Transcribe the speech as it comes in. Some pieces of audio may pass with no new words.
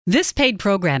This paid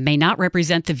program may not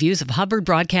represent the views of Hubbard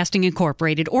Broadcasting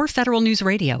Incorporated or Federal News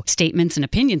Radio. Statements and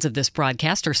opinions of this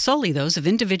broadcast are solely those of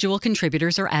individual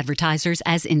contributors or advertisers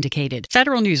as indicated.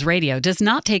 Federal News Radio does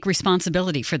not take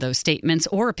responsibility for those statements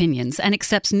or opinions and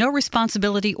accepts no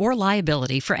responsibility or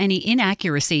liability for any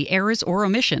inaccuracy, errors, or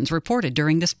omissions reported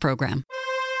during this program.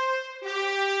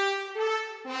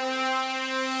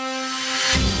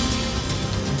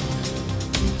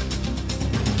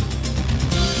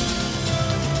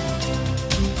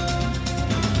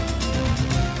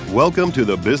 Welcome to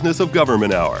the Business of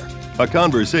Government Hour, a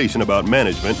conversation about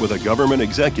management with a government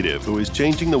executive who is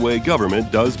changing the way government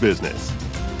does business.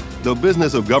 The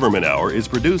Business of Government Hour is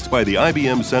produced by the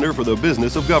IBM Center for the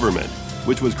Business of Government,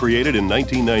 which was created in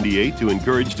 1998 to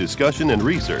encourage discussion and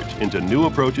research into new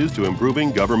approaches to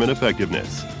improving government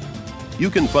effectiveness. You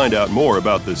can find out more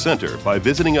about the center by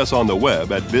visiting us on the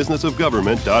web at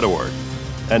businessofgovernment.org.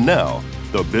 And now,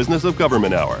 the Business of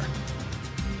Government Hour.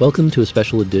 Welcome to a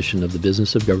special edition of the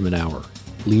Business of Government Hour,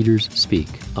 Leaders Speak,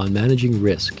 on managing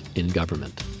risk in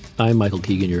government. I'm Michael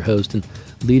Keegan, your host and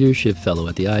Leadership Fellow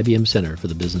at the IBM Center for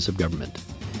the Business of Government.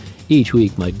 Each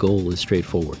week, my goal is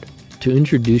straightforward, to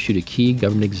introduce you to key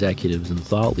government executives and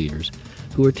thought leaders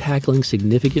who are tackling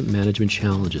significant management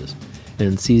challenges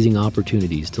and seizing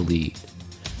opportunities to lead.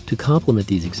 To complement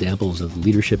these examples of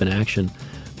leadership in action,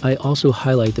 I also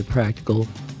highlight the practical,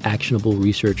 actionable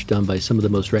research done by some of the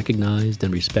most recognized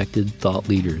and respected thought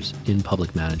leaders in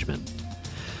public management.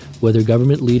 Whether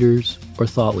government leaders or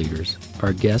thought leaders,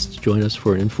 our guests join us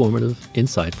for an informative,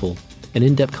 insightful, and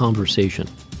in-depth conversation.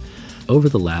 Over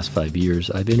the last 5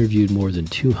 years, I've interviewed more than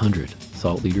 200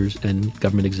 thought leaders and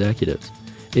government executives.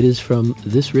 It is from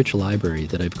this rich library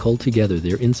that I've culled together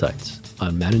their insights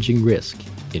on managing risk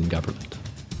in government.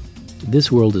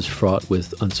 This world is fraught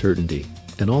with uncertainty,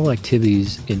 and all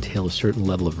activities entail a certain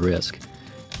level of risk.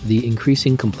 The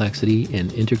increasing complexity and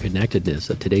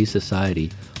interconnectedness of today's society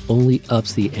only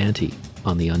ups the ante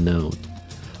on the unknown.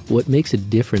 What makes a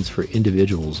difference for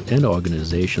individuals and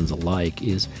organizations alike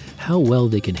is how well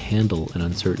they can handle an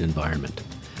uncertain environment.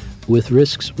 With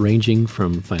risks ranging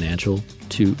from financial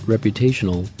to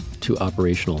reputational to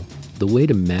operational, the way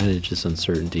to manage this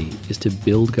uncertainty is to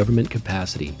build government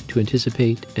capacity to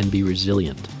anticipate and be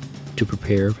resilient, to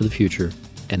prepare for the future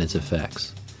and its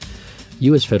effects.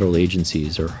 U.S. federal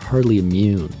agencies are hardly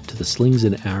immune to the slings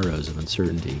and arrows of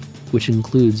uncertainty, which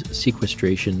includes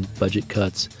sequestration, budget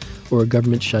cuts, or a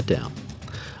government shutdown.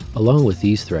 Along with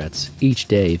these threats, each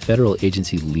day federal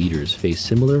agency leaders face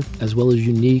similar as well as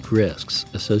unique risks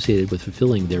associated with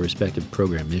fulfilling their respective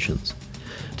program missions.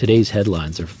 Today's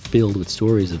headlines are filled with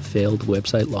stories of failed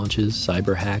website launches,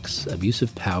 cyber hacks, abuse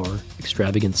of power,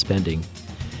 extravagant spending,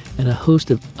 and a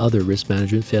host of other risk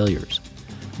management failures.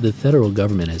 The federal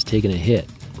government has taken a hit,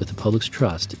 with the public's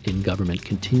trust in government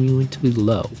continuing to be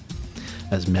low,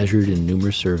 as measured in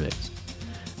numerous surveys.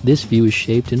 This view is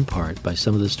shaped in part by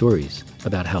some of the stories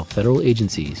about how federal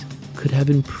agencies could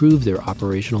have improved their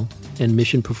operational and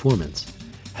mission performance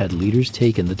had leaders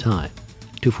taken the time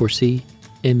to foresee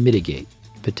and mitigate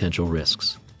potential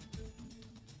risks.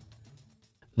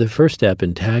 The first step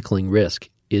in tackling risk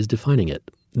is defining it.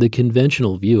 The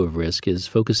conventional view of risk is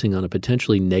focusing on a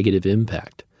potentially negative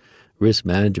impact. Risk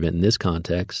management in this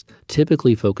context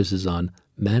typically focuses on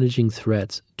managing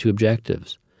threats to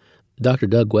objectives. Dr.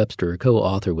 Doug Webster, a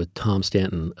co-author with Tom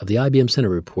Stanton of the IBM Center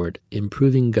report,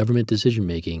 Improving Government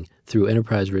Decision-Making Through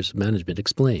Enterprise Risk Management,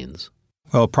 explains.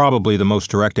 Well, probably the most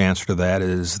direct answer to that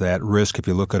is that risk, if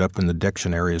you look it up in the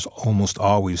dictionary, is almost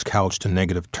always couched in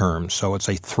negative terms. So it's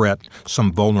a threat,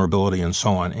 some vulnerability, and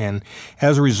so on. And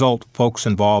as a result, folks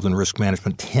involved in risk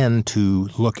management tend to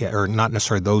look at, or not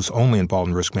necessarily those only involved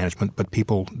in risk management, but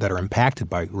people that are impacted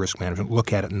by risk management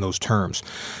look at it in those terms.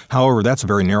 However, that's a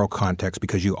very narrow context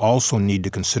because you also need to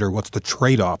consider what's the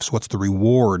trade-offs, what's the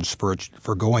rewards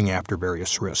for going after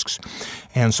various risks.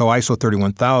 And so ISO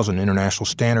 31000, International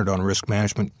Standard on Risk Management,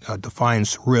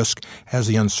 defines risk as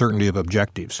the uncertainty of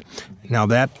objectives. Now,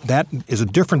 that is a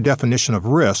different definition of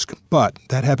risk, but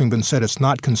that having been said, it's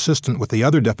not consistent with the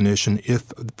other definition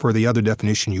if for the other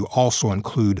definition you also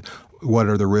include what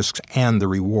are the risks and the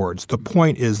rewards. The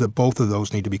point is that both of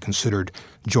those need to be considered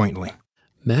jointly.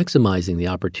 Maximizing the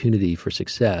opportunity for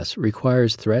success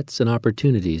requires threats and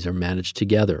opportunities are managed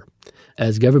together.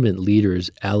 As government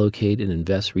leaders allocate and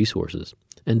invest resources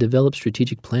and develop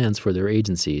strategic plans for their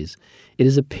agencies, it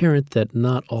is apparent that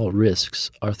not all risks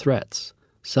are threats.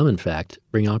 Some, in fact,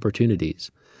 bring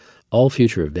opportunities. All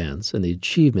future events and the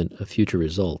achievement of future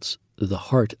results, the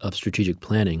heart of strategic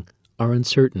planning, are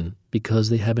uncertain because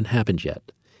they haven't happened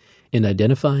yet. In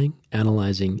identifying,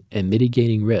 analyzing, and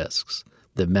mitigating risks,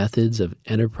 The methods of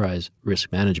enterprise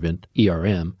risk management,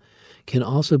 ERM, can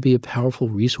also be a powerful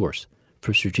resource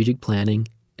for strategic planning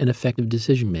and effective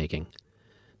decision-making.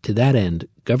 To that end,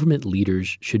 government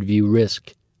leaders should view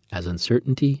risk as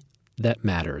uncertainty that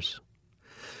matters.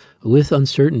 With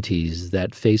uncertainties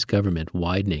that face government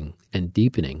widening and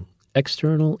deepening,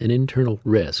 external and internal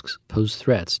risks pose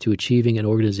threats to achieving an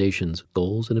organization's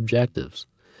goals and objectives.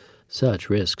 Such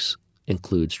risks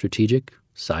include strategic,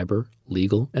 cyber,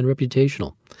 legal, and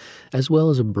reputational, as well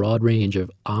as a broad range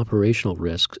of operational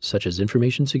risks such as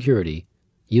information security,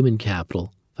 human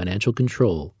capital, financial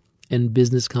control, and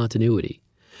business continuity.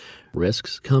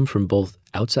 Risks come from both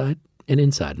outside and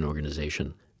inside an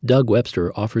organization. Doug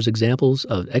Webster offers examples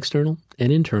of external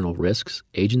and internal risks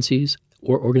agencies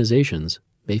or organizations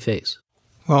may face.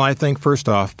 Well, I think first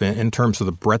off, in terms of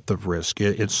the breadth of risk,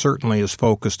 it certainly is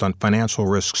focused on financial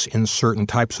risks in certain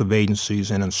types of agencies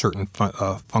and in certain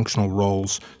functional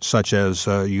roles, such as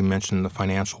you mentioned the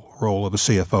financial role of a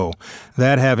CFO.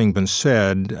 That having been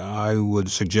said, I would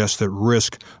suggest that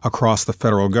risk across the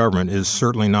federal government is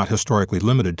certainly not historically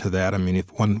limited to that. I mean,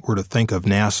 if one were to think of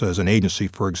NASA as an agency,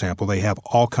 for example, they have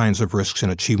all kinds of risks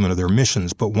in achievement of their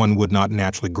missions, but one would not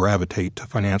naturally gravitate to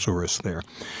financial risks there.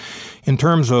 In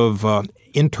terms of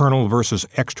internal versus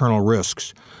external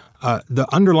risks, the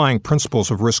underlying principles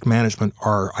of risk management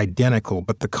are identical,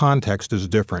 but the context is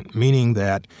different, meaning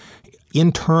that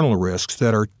internal risks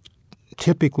that are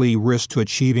typically risk to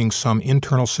achieving some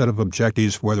internal set of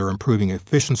objectives, whether improving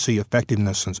efficiency,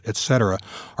 effectiveness, et cetera,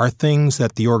 are things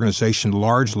that the organization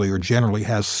largely or generally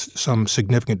has some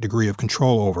significant degree of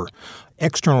control over.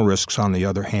 External risks, on the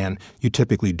other hand, you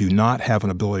typically do not have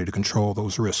an ability to control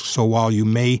those risks. So while you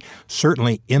may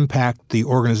certainly impact the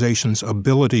organization's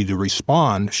ability to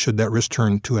respond should that risk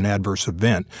turn to an adverse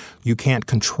event, you can't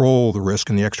control the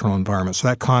risk in the external environment. So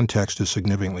that context is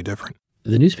significantly different.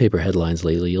 The newspaper headlines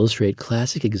lately illustrate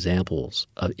classic examples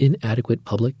of inadequate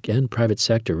public and private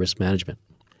sector risk management.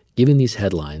 Given these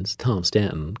headlines, Tom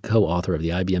Stanton, co-author of the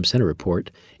IBM Center report,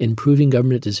 Improving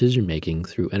Government Decision-Making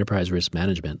Through Enterprise Risk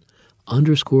Management,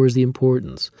 underscores the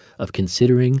importance of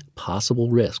considering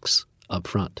possible risks up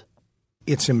front.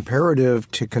 It's imperative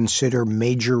to consider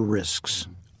major risks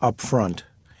up front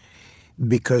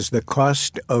because the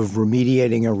cost of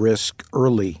remediating a risk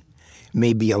early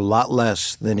may be a lot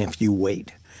less than if you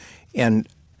wait. And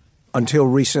until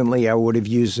recently, I would have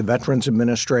used the Veterans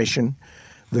Administration.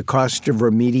 The cost of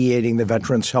remediating the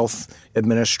Veterans Health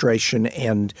Administration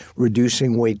and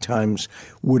reducing wait times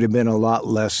would have been a lot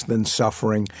less than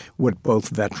suffering what both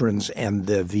veterans and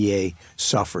the VA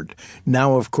suffered.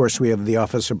 Now, of course, we have the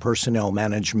Office of Personnel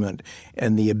Management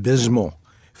and the abysmal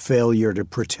failure to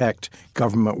protect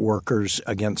government workers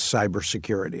against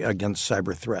cybersecurity, against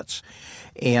cyber threats.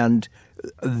 And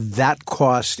that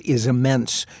cost is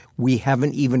immense. We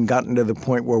haven't even gotten to the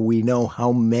point where we know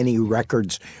how many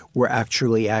records were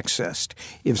actually accessed.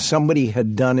 If somebody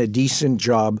had done a decent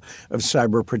job of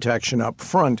cyber protection up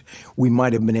front, we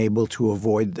might have been able to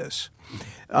avoid this.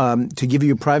 To give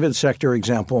you a private sector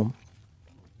example,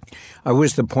 I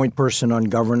was the point person on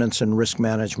governance and risk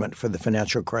management for the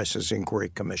Financial Crisis Inquiry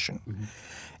Commission. Mm-hmm.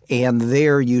 And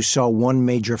there you saw one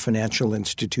major financial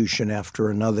institution after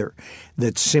another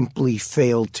that simply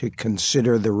failed to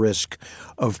consider the risk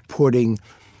of putting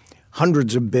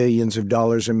hundreds of billions of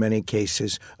dollars in many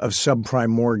cases of subprime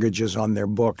mortgages on their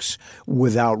books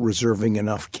without reserving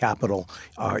enough capital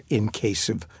in case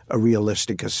of a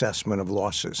realistic assessment of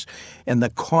losses. And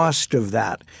the cost of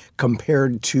that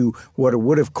compared to what it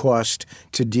would have cost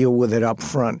to deal with it up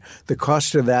front, the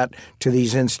cost of that to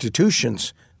these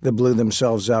institutions that blew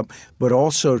themselves up, but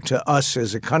also to us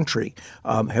as a country,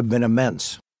 have been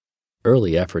immense.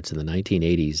 Early efforts in the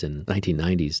 1980s and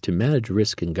 1990s to manage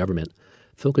risk in government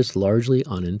focused largely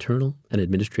on internal and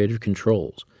administrative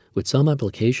controls, with some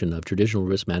application of traditional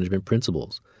risk management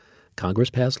principles.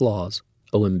 Congress passed laws,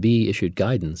 OMB issued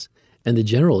guidance, and the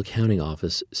General Accounting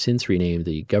Office, since renamed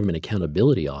the Government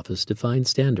Accountability Office, defined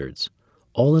standards,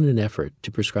 all in an effort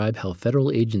to prescribe how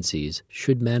federal agencies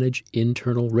should manage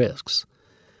internal risks.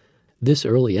 This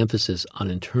early emphasis on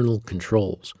internal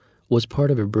controls was part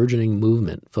of a burgeoning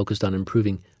movement focused on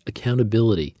improving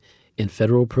accountability in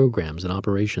federal programs and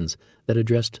operations that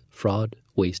addressed fraud,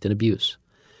 waste, and abuse.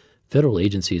 Federal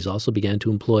agencies also began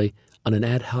to employ, on an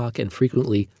ad hoc and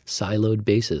frequently siloed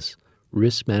basis,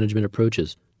 risk management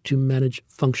approaches to manage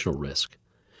functional risk.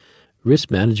 Risk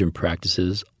management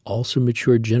practices also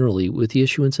matured generally with the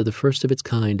issuance of the first of its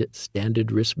kind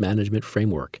standard risk management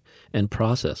framework and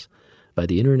process by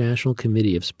the International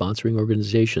Committee of Sponsoring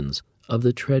Organizations of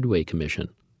the Treadway Commission.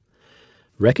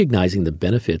 Recognizing the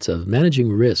benefits of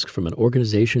managing risk from an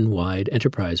organization-wide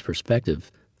enterprise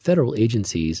perspective, federal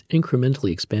agencies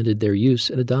incrementally expanded their use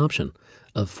and adoption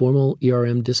of formal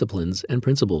ERM disciplines and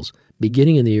principles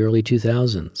beginning in the early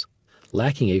 2000s.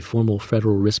 Lacking a formal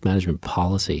federal risk management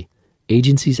policy,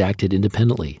 agencies acted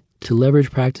independently to leverage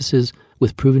practices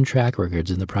with proven track records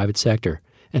in the private sector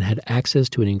and had access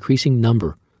to an increasing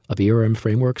number of ERM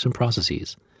frameworks and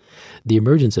processes. The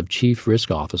emergence of chief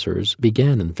risk officers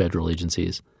began in federal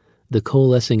agencies. The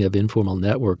coalescing of informal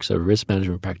networks of risk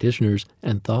management practitioners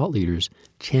and thought leaders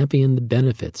championed the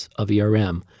benefits of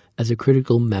ERM as a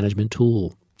critical management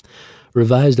tool.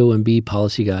 Revised OMB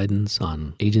policy guidance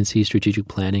on agency strategic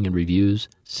planning and reviews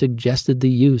suggested the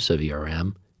use of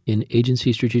ERM in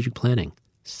agency strategic planning,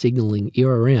 signaling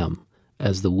ERM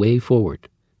as the way forward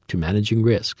to managing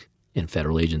risk in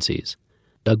federal agencies.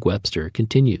 Doug Webster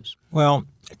continues. Well,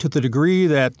 to the degree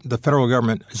that the federal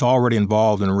government is already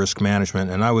involved in risk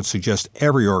management, and I would suggest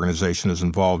every organization is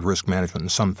involved in risk management in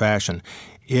some fashion,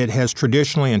 it has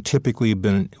traditionally and typically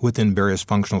been within various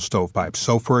functional stovepipes.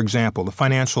 So, for example,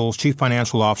 the chief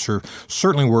financial officer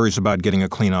certainly worries about getting a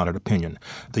clean audit opinion.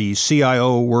 The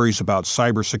CIO worries about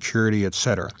cybersecurity,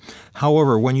 etc.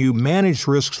 However, when you manage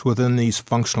risks within these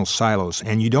functional silos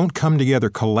and you don't come together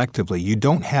collectively, you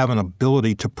don't have an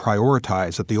ability to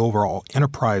prioritize at the overall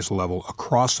enterprise level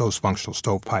across those functional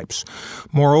stovepipes.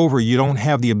 Moreover, you don't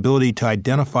have the ability to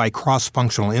identify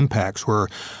cross-functional impacts where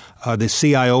the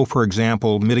CIO, for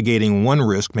example, mitigating one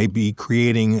risk may be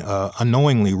creating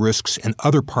unknowingly risks in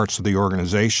other parts of the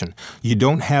organization. You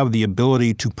don't have the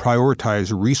ability to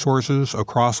prioritize resources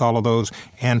across all of those.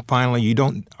 And finally,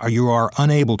 you are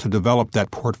unable to develop that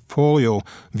portfolio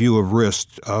view of risk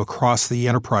across the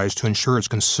enterprise to ensure it's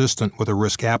consistent with a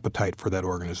risk appetite for that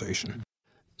organization.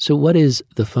 So what is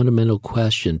the fundamental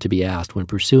question to be asked when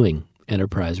pursuing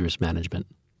enterprise risk management?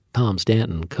 Tom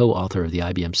Stanton, co-author of the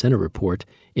IBM Center report,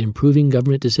 Improving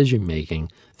Government Decision-Making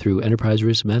Through Enterprise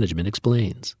Risk Management,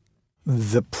 explains.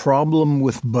 The problem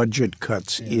with budget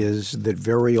cuts is that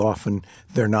very often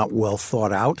they're not well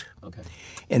thought out. Okay.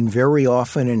 And very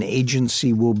often an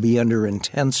agency will be under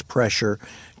intense pressure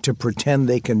to pretend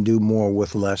they can do more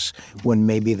with less when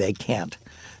maybe they can't.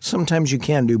 Sometimes you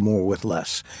can do more with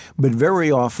less, but very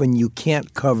often you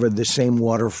can't cover the same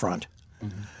waterfront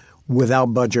without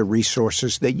budget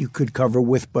resources that you could cover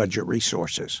with budget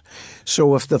resources.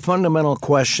 So if the fundamental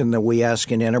question that we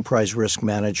ask in enterprise risk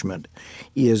management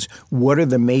is what are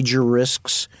the major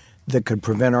risks that could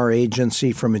prevent our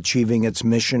agency from achieving its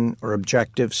mission or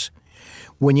objectives?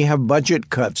 When you have budget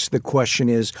cuts, the question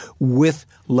is with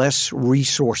less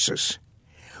resources,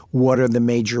 what are the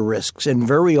major risks? And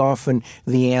very often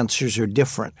the answers are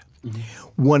different.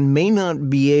 One may not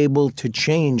be able to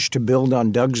change, to build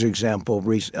on Doug's example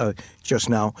just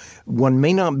now, one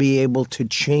may not be able to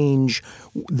change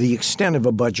the extent of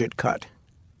a budget cut.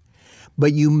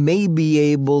 But you may be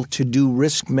able to do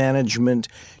risk management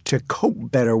to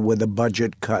cope better with a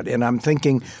budget cut. And I'm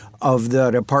thinking of the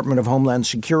Department of Homeland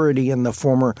Security and the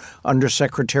former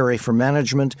Undersecretary for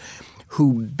Management,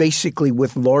 who basically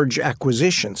with large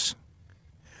acquisitions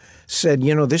said,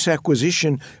 this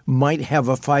acquisition might have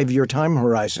a 5-year time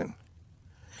horizon.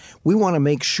 We want to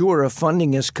make sure if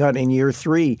funding is cut in year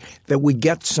 3 that we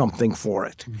get something for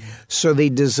it. So they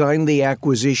designed the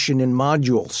acquisition in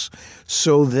modules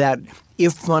so that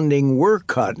if funding were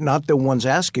cut, not the ones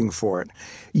asking for it,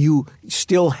 you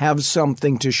still have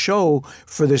something to show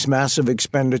for this massive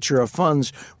expenditure of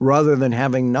funds rather than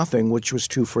having nothing, which was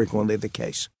too frequently the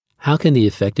case. How can the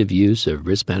effective use of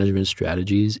risk management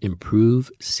strategies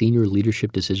improve senior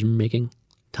leadership decision-making?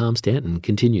 Tom Stanton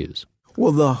continues.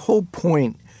 Well, the whole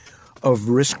point of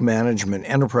risk management,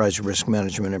 enterprise risk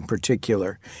management in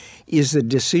particular, is that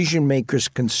decision makers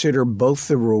consider both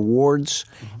the rewards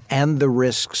and the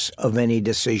risks of any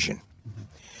decision.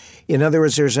 In other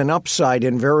words, there's an upside,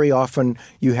 and very often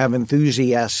you have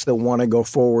enthusiasts that want to go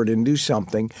forward and do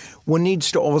something. One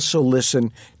needs to also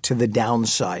listen to the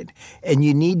downside, and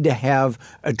you need to have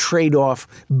a trade-off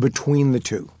between the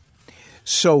two.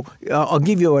 So I'll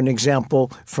give you an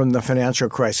example from the financial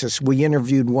crisis. We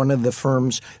interviewed one of the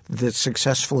firms that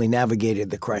successfully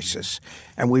navigated the crisis.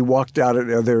 And we walked out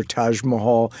of their Taj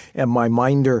Mahal, and my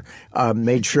minder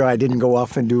made sure I didn't go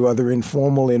off and do other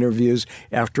informal interviews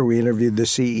after we interviewed the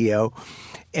CEO,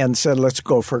 and said, let's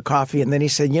go for coffee. And then he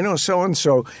said,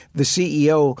 so-and-so, the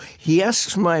CEO, he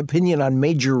asks my opinion on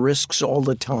major risks all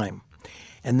the time.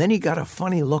 And then he got a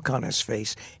funny look on his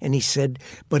face, and he said,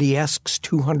 but he asks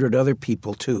 200 other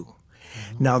people too.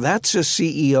 Now, that's a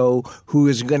CEO who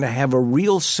is going to have a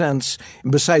real sense,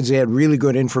 besides they had really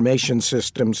good information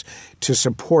systems to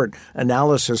support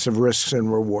analysis of risks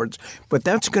and rewards, but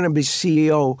that's going to be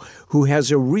CEO who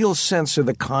has a real sense of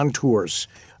the contours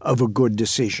of a good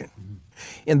decision.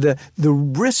 And the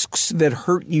risks that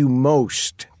hurt you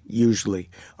most, usually,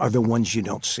 are the ones you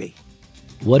don't see.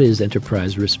 What is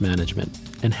enterprise risk management,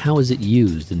 and how is it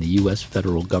used in the U.S.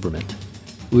 federal government?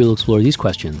 We'll explore these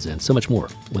questions and so much more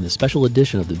when the special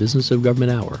edition of the Business of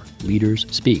Government Hour, Leaders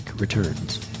Speak,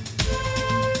 returns.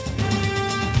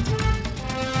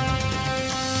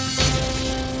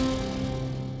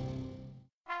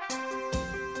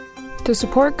 To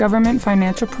support government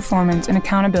financial performance and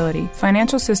accountability,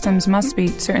 financial systems must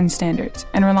meet certain standards,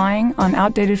 and relying on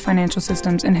outdated financial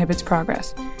systems inhibits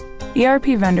progress.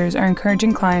 ERP vendors are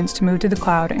encouraging clients to move to the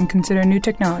cloud and consider new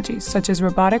technologies such as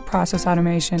robotic process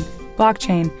automation,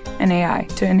 blockchain, and AI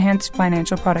to enhance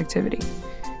financial productivity.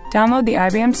 Download the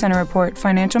IBM Center Report,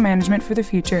 Financial Management for the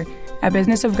Future, at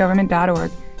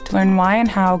businessofgovernment.org to learn why and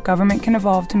how government can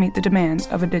evolve to meet the demands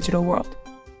of a digital world.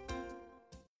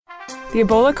 The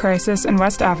Ebola crisis in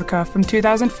West Africa from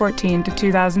 2014 to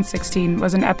 2016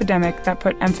 was an epidemic that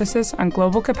put emphasis on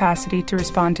global capacity to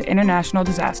respond to international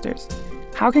disasters.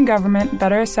 How can government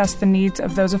better assess the needs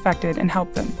of those affected and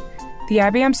help them? The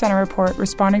IBM Center Report,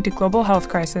 Responding to Global Health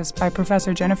Crisis by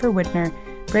Professor Jennifer Whitner,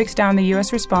 breaks down the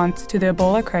U.S. response to the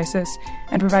Ebola crisis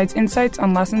and provides insights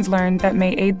on lessons learned that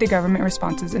may aid the government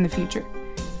responses in the future.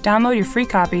 Download your free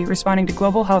copy, Responding to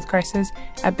Global Health Crisis,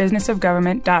 at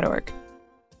businessofgovernment.org.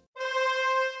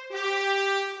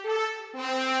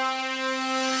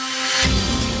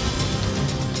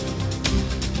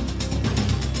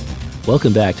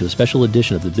 Welcome back to a special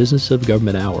edition of the Business of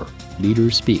Government Hour,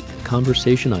 Leaders Speak, a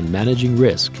conversation on managing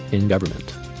risk in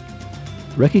government.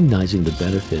 Recognizing the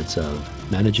benefits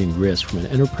of managing risk from an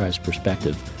enterprise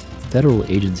perspective, federal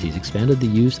agencies expanded the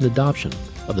use and adoption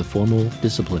of the formal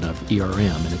discipline of ERM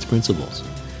and its principles.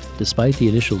 Despite the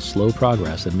initial slow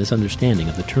progress and misunderstanding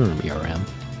of the term ERM,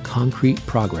 concrete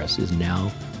progress is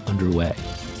now underway.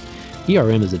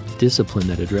 ERM is a discipline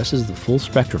that addresses the full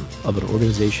spectrum of an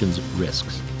organization's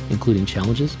risks, including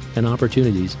challenges and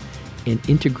opportunities, and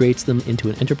integrates them into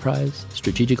an enterprise,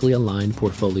 strategically aligned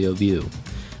portfolio view.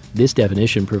 This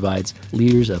definition provides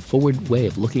leaders a forward way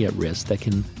of looking at risks that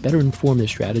can better inform their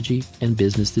strategy and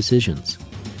business decisions.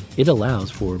 It allows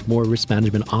for more risk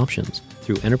management options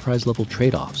through enterprise-level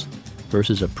trade-offs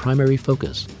versus a primary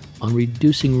focus on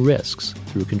reducing risks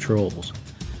through controls.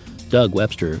 Doug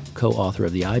Webster, co-author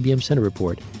of the IBM Center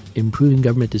Report, Improving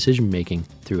Government Decision-Making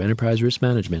Through Enterprise Risk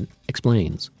Management,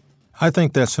 explains. I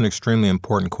think that's an extremely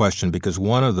important question because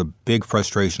one of the big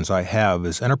frustrations I have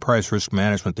is enterprise risk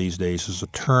management these days is a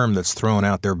term that's thrown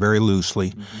out there very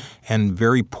loosely and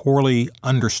very poorly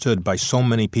understood by so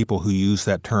many people who use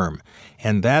that term.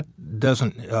 And that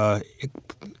doesn't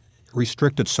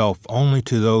restrict itself only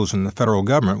to those in the federal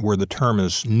government where the term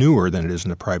is newer than it is in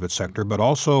the private sector, but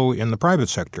also in the private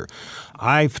sector.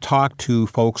 I've talked to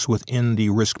folks within the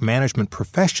risk management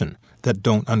profession that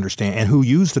don't understand and who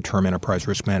use the term enterprise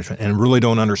risk management and really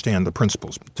don't understand the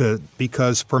principles.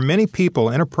 Because for many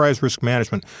people, enterprise risk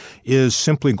management is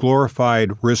simply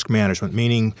glorified risk management,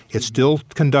 meaning it's still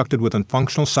conducted within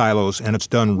functional silos and it's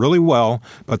done really well,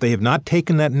 but they have not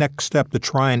taken that next step to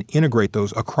try and integrate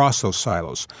those across those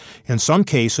silos. In some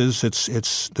cases,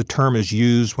 it's the term is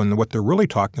used when what they're really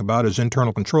talking about is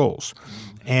internal controls.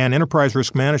 And enterprise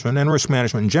risk management and risk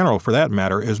management in general, for that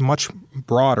matter, is much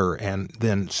broader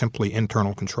than simply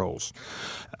internal controls.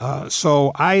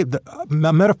 So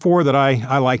the metaphor that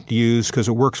I like to use because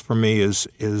it works for me is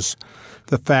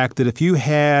the fact that if you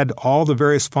had all the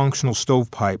various functional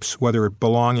stovepipes, whether it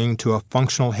belonging to a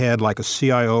functional head like a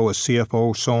CIO, a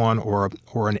CFO, so on, or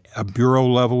a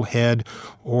bureau-level head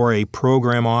or a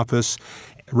program office,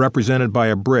 represented by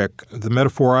a brick, the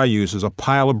metaphor I use is a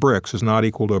pile of bricks is not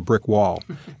equal to a brick wall.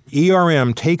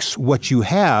 ERM takes what you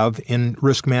have in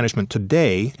risk management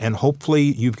today, and hopefully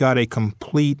you've got a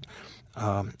complete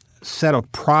set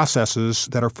of processes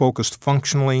that are focused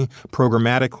functionally,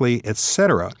 programmatically,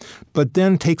 etc., but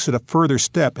then takes it a further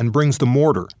step and brings the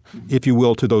mortar, if you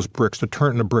will, to those bricks to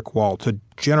turn into a brick wall, to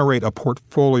generate a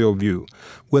portfolio view.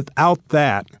 Without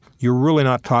that, you're really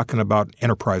not talking about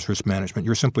enterprise risk management.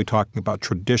 You're simply talking about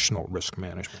traditional risk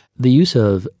management. The use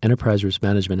of enterprise risk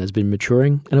management has been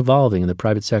maturing and evolving in the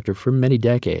private sector for many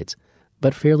decades,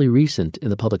 but fairly recent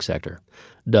in the public sector.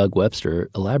 Doug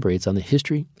Webster elaborates on the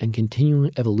history and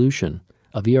continuing evolution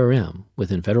of ERM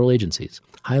within federal agencies,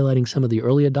 highlighting some of the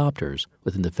early adopters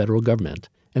within the federal government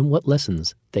and what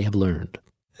lessons they have learned.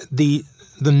 The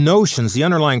The notions, the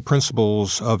underlying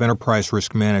principles of enterprise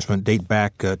risk management date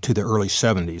back to the early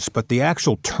 70s, but the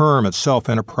actual term itself,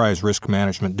 enterprise risk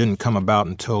management, didn't come about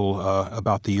until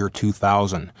about the year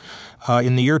 2000.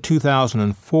 In the year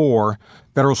 2004,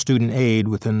 Federal Student Aid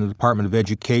within the Department of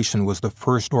Education was the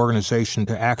first organization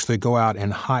to actually go out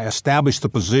and establish the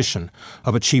position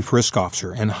of a chief risk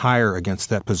officer and hire against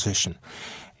that position.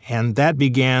 And that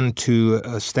began to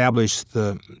establish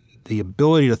the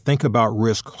ability to think about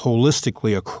risk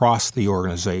holistically across the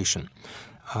organization.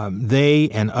 They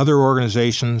and other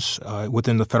organizations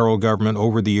within the federal government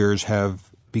over the years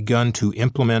have begun to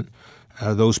implement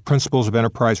those principles of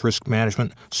enterprise risk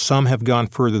management. Some have gone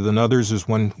further than others, as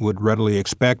one would readily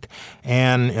expect,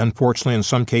 and unfortunately, in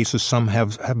some cases, some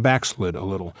have backslid a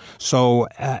little. So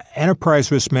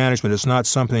enterprise risk management is not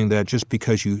something that just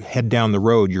because you head down the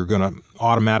road, you're going to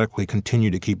automatically continue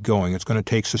to keep going. It's going to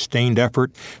take sustained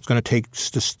effort. It's going to take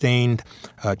sustained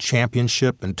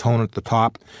championship and tone at the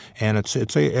top, and it's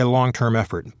a long-term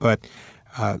effort. But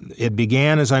it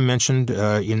began, as I mentioned,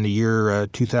 in the year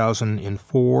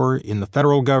 2004 in the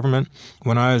federal government.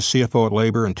 When I was CFO at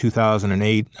Labor in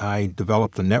 2008, I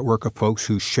developed a network of folks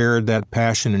who shared that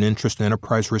passion and interest in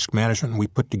enterprise risk management. And we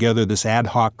put together this ad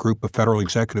hoc group of federal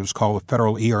executives called the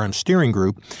Federal ERM Steering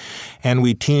Group. And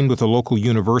we teamed with a local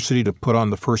university to put on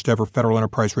the first ever Federal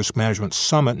Enterprise Risk Management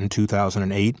Summit in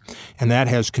 2008. And that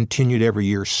has continued every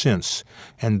year since.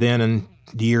 And then in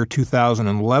the year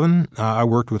 2011, I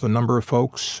worked with a number of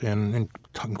folks,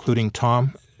 including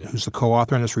Tom, who's the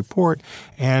co-author in this report,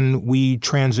 and we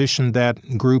transitioned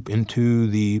that group into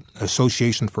the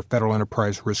Association for Federal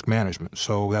Enterprise Risk Management.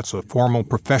 So that's a formal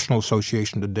professional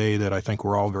association today that I think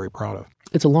we're all very proud of.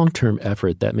 It's a long-term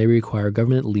effort that may require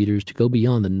government leaders to go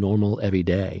beyond the normal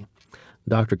everyday.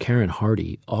 Dr. Karen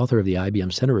Hardy, author of the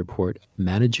IBM Center report,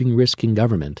 Managing Risk in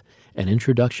Government, An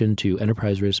Introduction to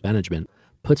Enterprise Risk Management,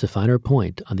 puts a finer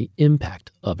point on the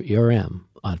impact of ERM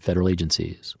on federal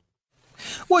agencies.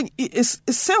 Well, it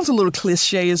sounds a little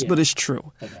cliche, but it's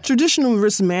true. Okay. Traditional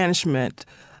risk management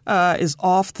is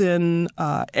often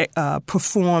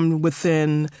performed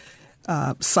within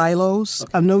silos.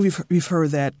 Okay. I know we've heard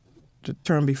that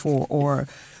term before, or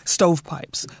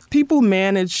stovepipes. People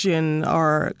manage and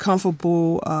are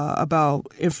comfortable about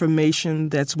information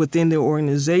that's within their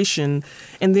organization,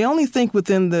 and they only think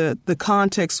within the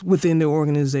context within their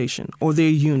organization or their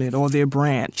unit or their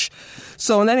branch.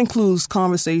 So, and that includes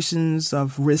conversations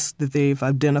of risks that they've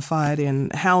identified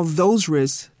and how those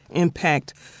risks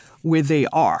impact where they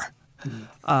are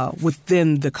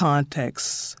within the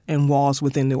context and walls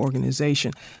within the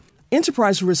organization.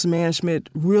 Enterprise risk management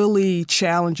really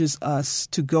challenges us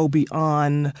to go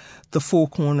beyond the four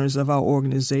corners of our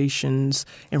organizations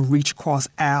and reach across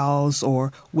aisles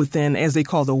or within, as they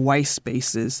call, the white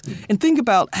spaces, and think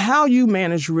about how you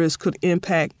manage risk could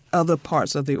impact other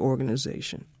parts of the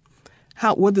organization.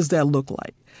 What does that look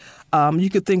like? You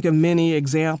could think of many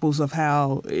examples of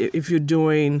how, if you're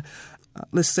doing,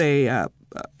 let's say, a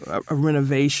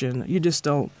renovation, you're just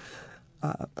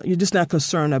not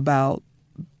concerned about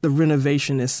the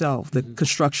renovation itself, the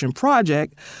construction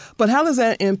project, but how does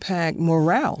that impact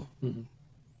morale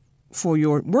for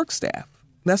your work staff?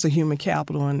 That's a human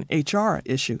capital and HR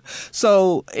issue.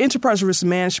 So enterprise risk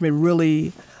management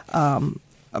really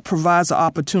provides the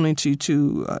opportunity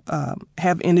to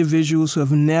have individuals who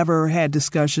have never had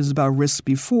discussions about risk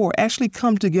before actually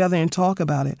come together and talk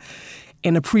about it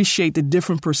and appreciate the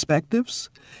different perspectives,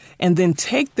 and then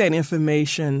take that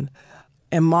information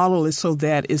and model it so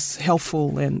that it's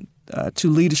helpful and to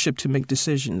leadership to make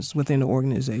decisions within the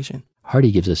organization.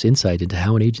 Hardy gives us insight into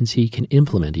how an agency can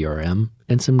implement ERM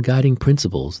and some guiding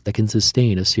principles that can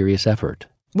sustain a serious effort.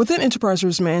 Within enterprise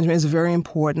risk management is very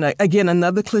important. Again,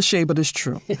 another cliche, but it's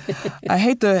true. I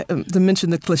hate to mention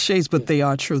the cliches, but they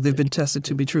are true. They've been tested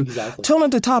to be true. Exactly. Tone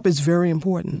at the top is very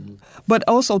important, but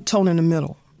also tone in the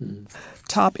middle.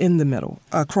 Top in the middle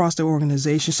across the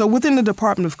organization. So within the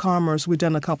Department of Commerce, we've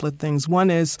done a couple of things. One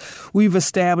is we've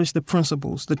established the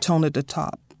principles, the tone at the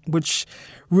top, which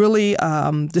really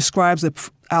describes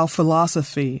our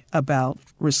philosophy about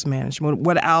risk management,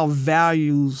 what our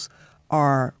values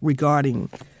are regarding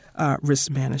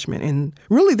risk management. And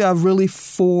really, there are really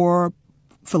one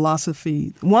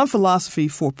philosophy,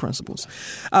 four principles.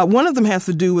 One of them has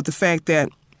to do with the fact that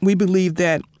we believe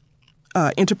that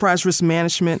enterprise risk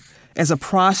management as a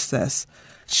process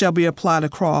shall be applied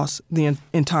across the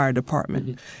entire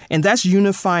department. And that's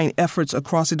unifying efforts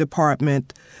across the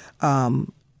department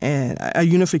and a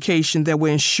unification that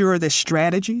will ensure that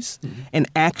strategies and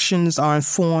actions are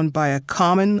informed by a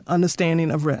common understanding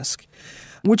of risk,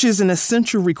 which is an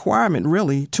essential requirement,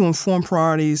 really, to inform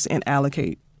priorities and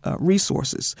allocate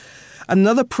resources.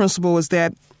 Another principle is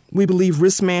that we believe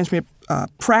risk management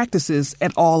practices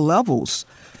at all levels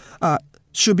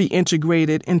should be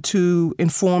integrated into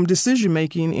informed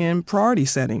decision-making and priority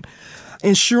setting.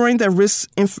 Ensuring that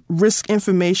risk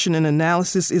information and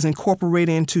analysis is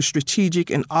incorporated into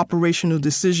strategic and operational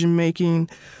decision-making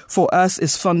for us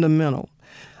is fundamental,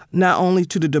 not only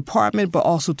to the department, but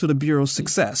also to the Bureau's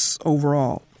success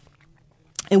overall.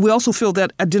 And we also feel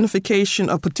that identification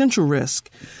of potential risk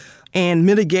and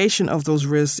mitigation of those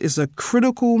risks is a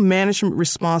critical management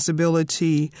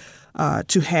responsibility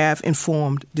to have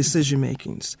informed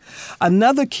decision-makings.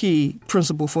 Another key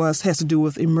principle for us has to do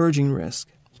with emerging risk,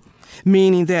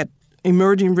 meaning that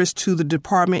emerging risk to the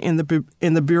department and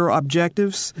the Bureau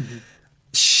objectives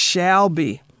shall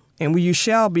be, and we use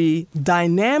shall be,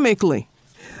 dynamically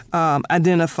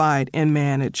identified and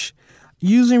managed.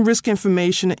 Using risk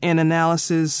information and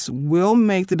analysis will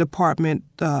make the department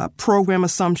program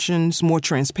assumptions more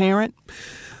transparent.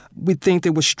 We think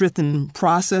that will strengthen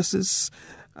processes,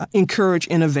 encourage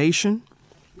innovation,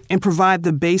 and provide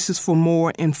the basis for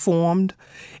more informed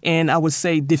and, I would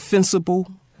say,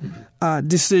 defensible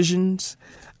decisions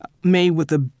made with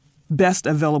the best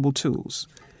available tools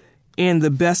and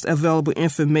the best available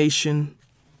information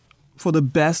for the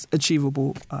best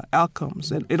achievable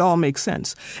outcomes. It all makes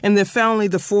sense. And then finally,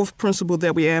 the fourth principle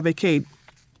that we advocate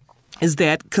is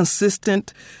that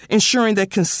ensuring that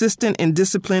consistent and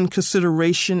disciplined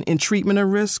consideration and treatment of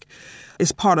risk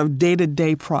is part of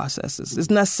day-to-day processes. It's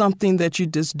not something that you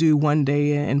just do one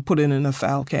day and put it in a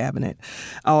file cabinet,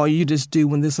 or you just do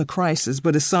when there's a crisis,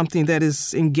 but it's something that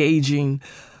is engaging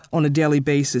on a daily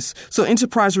basis. So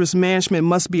enterprise risk management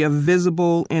must be a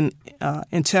visible and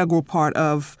integral part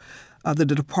of the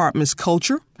department's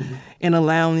culture and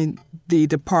allowing the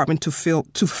department to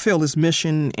fulfill its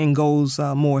mission and goals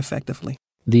more effectively.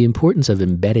 The importance of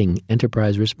embedding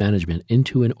enterprise risk management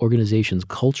into an organization's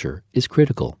culture is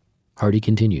critical. Hardy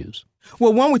continues.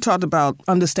 Well, one, we talked about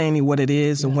understanding what it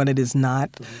is and what it is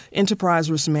not. Enterprise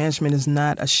risk management is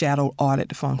not a shadow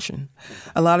audit function.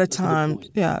 A lot of times,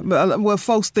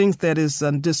 folks think that is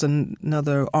just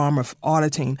another arm of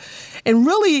auditing. And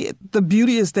really, the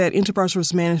beauty is that enterprise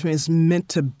risk management is meant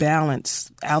to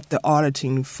balance out the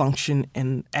auditing function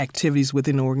and activities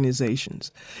within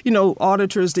organizations. You know,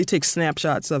 auditors, they take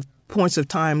snapshots of points of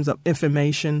times of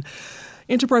information.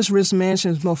 Enterprise risk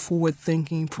management is more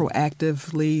forward-thinking,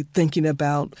 proactively thinking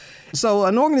about. So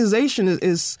an organization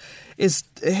it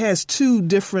has two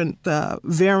different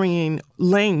varying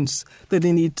lanes that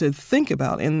they need to think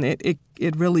about, and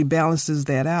it really balances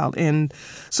that out. And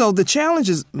so the challenge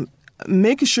is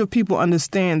making sure people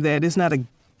understand that it's not a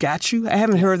got you. I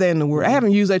haven't heard that in the word. I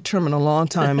haven't used that term in a long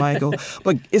time, Michael,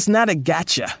 but it's not a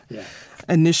gotcha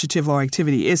initiative or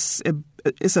activity.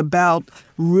 It's about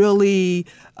really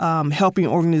helping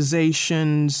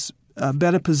organizations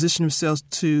better position themselves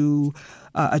to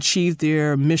achieve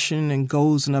their mission and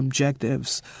goals and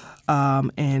objectives,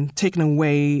 and taking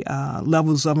away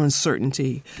levels of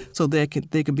uncertainty so they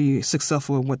can be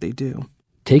successful in what they do.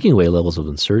 Taking away levels of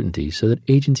uncertainty so that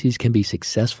agencies can be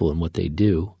successful in what they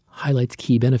do highlights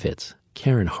key benefits.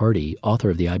 Karen Hardy, author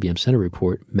of the IBM Center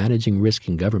report, Managing Risk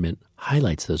in Government,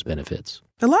 highlights those benefits.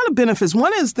 A lot of benefits.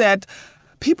 One is that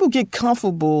people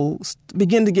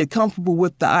begin to get comfortable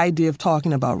with the idea of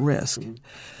talking about risk.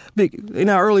 In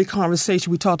our early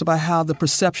conversation, we talked about how the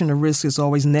perception of risk is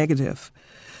always negative.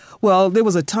 Well, there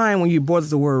was a time when you brought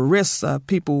the word risk,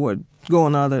 people would go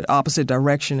in the opposite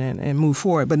direction and move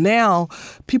forward. But now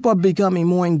people are becoming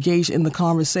more engaged in the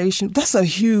conversation. That's a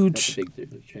huge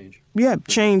change. Yeah,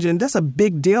 change. And that's a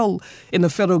big deal in the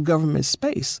federal government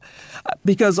space.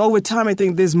 Because over time, I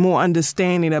think there's more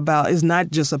understanding about it's not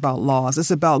just about laws.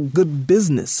 It's about good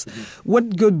business.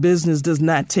 What good business does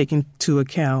not take into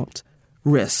account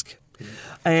risk?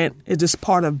 And it is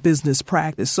part of business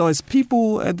practice. So as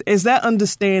that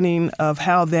understanding of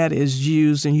how that is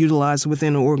used and utilized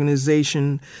within an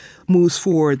organization moves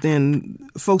forward, then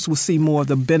folks will see more of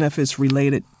the benefits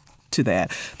related to that.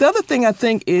 The other thing I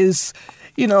think is,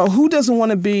 who doesn't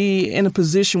want to be in a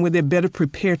position where they're better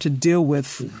prepared to deal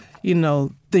with,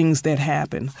 things that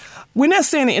happen? We're not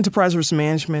saying that enterprise risk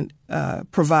management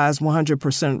provides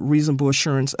 100% reasonable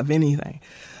assurance of anything.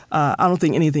 I don't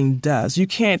think anything does. You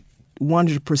can't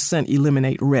 100%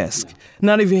 eliminate risk.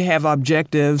 Not if you have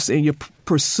objectives and you're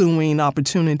pursuing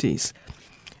opportunities.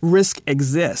 Risk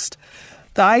exists.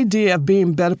 The idea of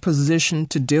being better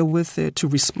positioned to deal with it, to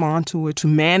respond to it, to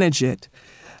manage it,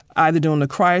 either during a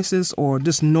crisis or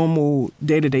just normal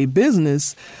day-to-day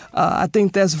business, I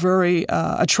think that's very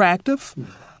attractive.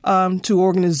 to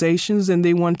organizations, and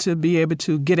they want to be able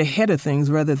to get ahead of things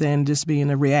rather than just be in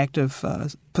a reactive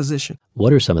position.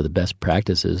 What are some of the best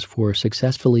practices for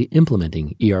successfully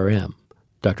implementing ERM?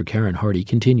 Dr. Karen Hardy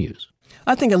continues.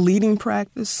 I think a leading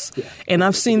practice, and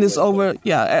I've seen this a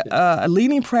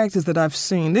leading practice that I've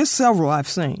seen, there's several I've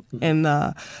seen. And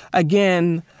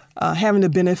again, having the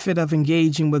benefit of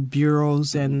engaging with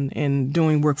bureaus and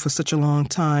doing work for such a long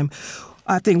time,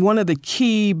 I think one of the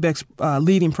key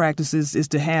leading practices is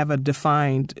to have a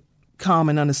defined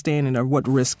common understanding of what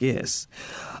risk is.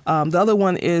 The other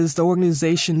one is the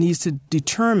organization needs to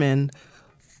determine,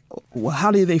 well,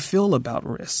 how do they feel about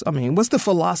risk? I mean, what's the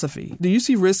philosophy? Do you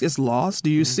see risk as loss? Do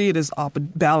you see it as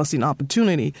balancing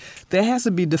opportunity? That has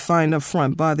to be defined up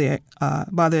front by the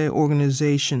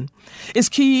organization. It's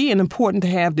key and important to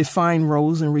have defined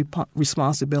roles and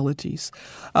responsibilities.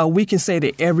 We can say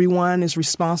that everyone is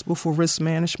responsible for risk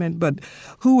management, but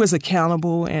who is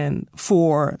accountable and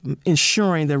for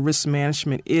ensuring that risk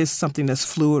management is something that's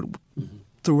fluid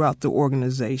throughout the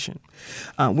organization,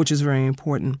 which is very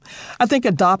important. I think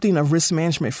adopting a risk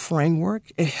management framework,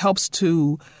 it helps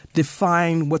to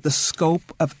define what the scope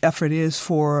of effort is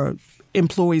for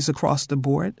employees across the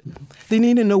board. They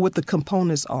need to know what the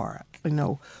components are.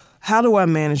 How do I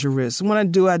manage a risk? When I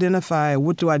do identify,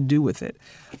 what do I do with it?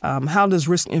 How does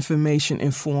risk information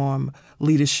inform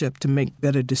leadership to make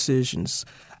better decisions?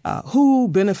 Who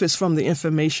benefits from the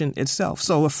information itself?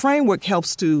 So a framework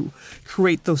helps to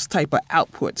create those type of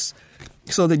outputs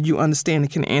so that you understand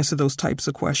and can answer those types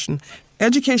of questions.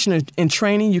 Education and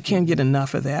training, you can't get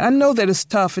enough of that. I know that it's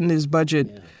tough in this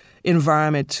budget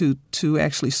environment to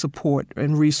actually support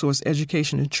and resource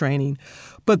education and training.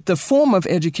 But the form of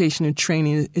education and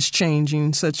training is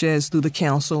changing, such as through the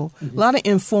council. A lot of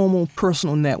informal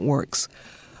personal networks,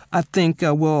 I think,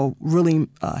 will really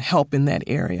help in that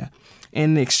area.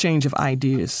 And the exchange of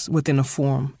ideas within a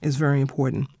forum is very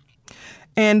important.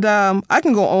 And I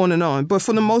can go on and on, but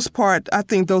for the most part, I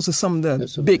think those are some of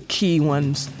the big key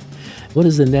ones. What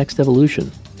is the next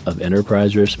evolution of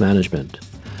enterprise risk management?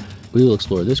 We will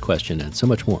explore this question and so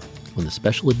much more when the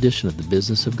special edition of the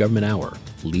Business of Government Hour,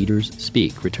 Leaders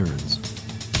Speak, returns.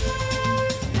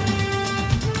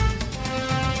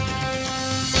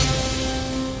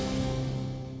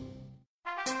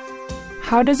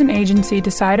 How does an agency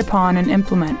decide upon and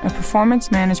implement a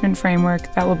performance management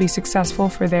framework that will be successful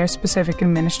for their specific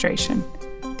administration?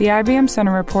 The IBM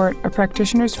Center Report, a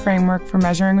practitioner's framework for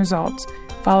measuring results,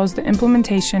 follows the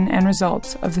implementation and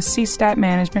results of the CSTAT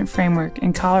management framework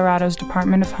in Colorado's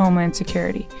Department of Homeland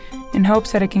Security, in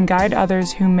hopes that it can guide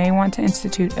others who may want to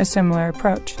institute a similar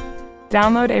approach.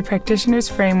 Download a practitioner's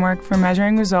framework for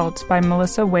measuring results by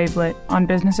Melissa Wavelet on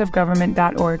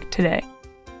businessofgovernment.org today.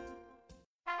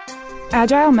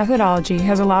 Agile methodology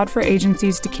has allowed for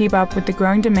agencies to keep up with the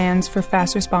growing demands for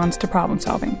fast response to problem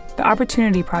solving. The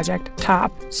Opportunity Project,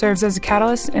 TOP, serves as a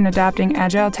catalyst in adapting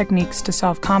agile techniques to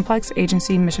solve complex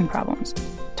agency mission problems.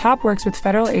 TOP works with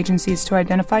federal agencies to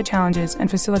identify challenges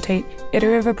and facilitate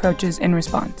iterative approaches in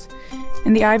response.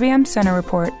 In the IBM Center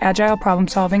Report, Agile Problem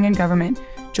Solving in Government,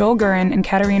 Joel Gurin and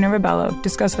Katerina Rebello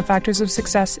discuss the factors of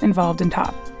success involved in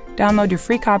TOP. Download your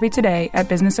free copy today at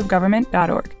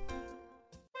businessofgovernment.org.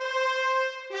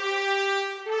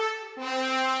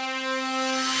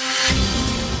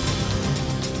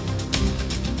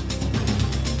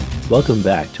 Welcome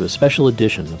back to a special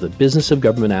edition of the Business of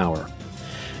Government Hour.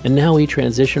 And now we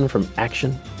transition from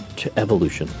action to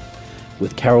evolution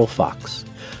with Carol Fox,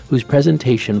 whose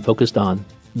presentation focused on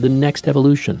the next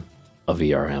evolution of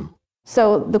ERM.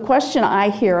 So the question I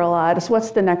hear a lot is,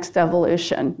 what's the next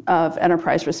evolution of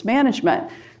enterprise risk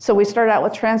management? So we started out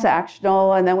with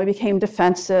transactional, and then we became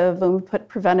defensive, and we put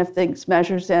preventive things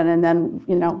measures in, and then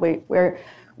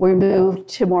we moved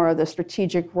to more of the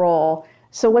strategic role.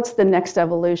 So what's the next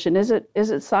evolution? Is it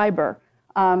cyber?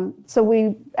 So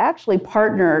we actually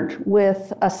partnered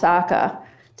with Osaka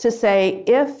to say,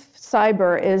 if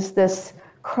cyber is this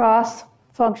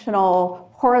cross-functional,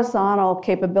 horizontal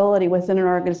capability within an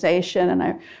organization, and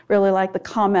I really like the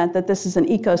comment that this is an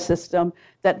ecosystem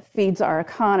that feeds our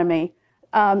economy,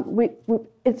 we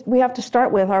have to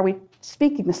start with, are we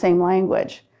speaking the same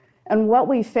language? And what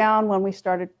we found when we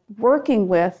started working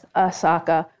with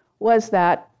Osaka was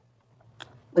that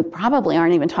we probably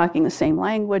aren't even talking the same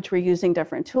language. We're using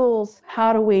different tools.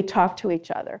 How do we talk to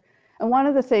each other? And one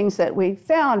of the things that we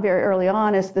found very early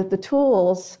on is that the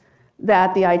tools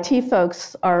that the IT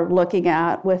folks are looking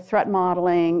at with threat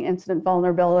modeling, incident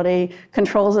vulnerability,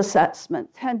 controls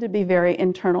assessment tend to be very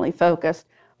internally focused.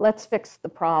 Let's fix the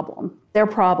problem. Their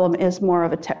problem is more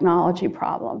of a technology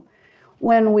problem.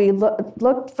 When we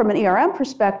looked from an ERM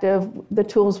perspective, the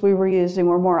tools we were using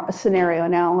were more a scenario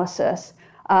analysis,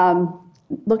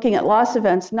 looking at loss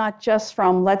events, not just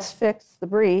from let's fix the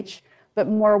breach, but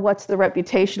more what's the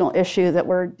reputational issue that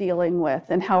we're dealing with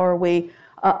and how are we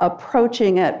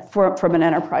approaching it from an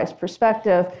enterprise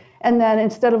perspective. And then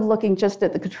instead of looking just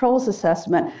at the controls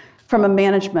assessment, from a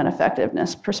management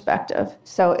effectiveness perspective.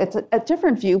 So it's a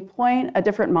different viewpoint, a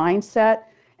different mindset,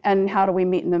 and how do we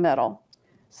meet in the middle?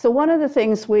 So one of the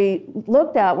things we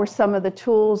looked at were some of the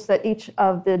tools that each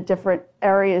of the different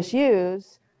areas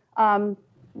use,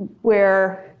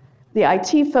 where the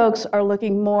IT folks are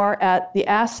looking more at the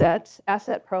assets,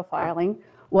 asset profiling.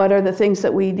 What are the things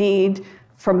that we need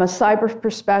from a cyber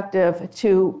perspective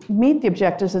to meet the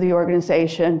objectives of the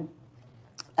organization?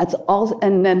 That's all,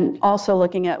 and then also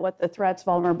looking at what the threats,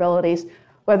 vulnerabilities,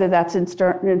 whether that's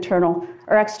internal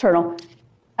or external.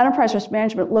 Enterprise risk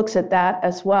management looks at that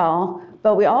as well,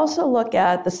 but we also look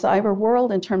at the cyber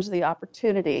world in terms of the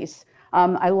opportunities.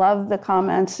 I love the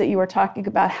comments that you were talking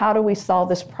about. How do we solve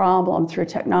this problem through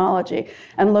technology?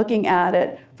 And looking at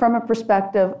it from a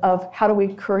perspective of how do we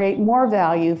create more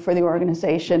value for the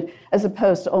organization as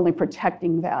opposed to only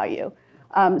protecting value.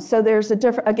 So there's a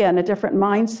different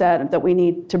mindset that we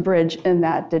need to bridge in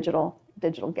that digital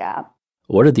gap.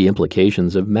 What are the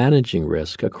implications of managing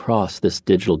risk across this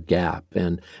digital gap,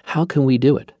 and how can we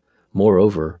do it?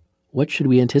 Moreover, what should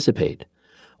we anticipate?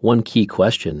 One key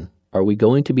question: are we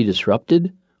going to be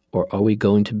disrupted, or are we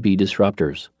going to be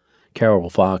disruptors? Carol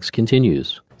Fox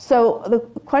continues. So the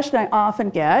question I often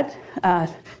get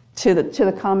to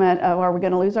the comment of, are we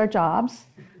going to lose our jobs?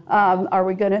 Are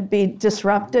we going to be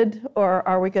disrupted, or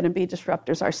are we going to be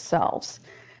disruptors ourselves?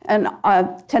 And I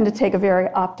tend to take a very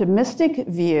optimistic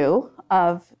view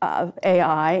of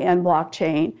AI and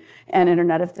blockchain and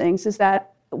Internet of Things, is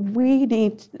that we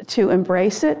need to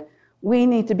embrace it. We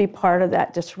need to be part of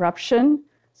that disruption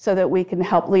so that we can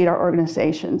help lead our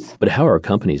organizations. But how are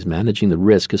companies managing the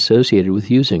risk associated with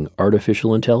using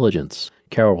artificial intelligence?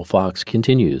 Carol Fox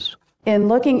continues. In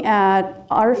looking at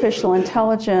artificial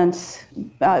intelligence,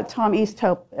 Tom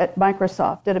Easthope at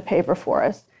Microsoft did a paper for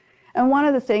us. And one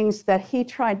of the things that he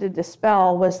tried to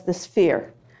dispel was this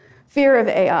fear of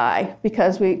AI,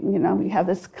 because we have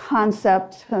this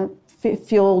concept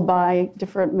fueled by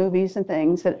different movies and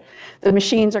things that the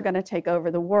machines are going to take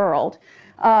over the world.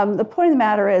 The point of the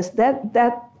matter is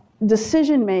that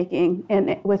decision making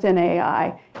within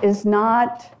AI is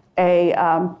not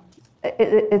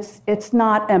it's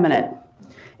not imminent.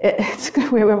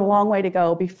 We have a long way to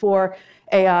go before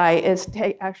AI is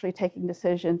actually taking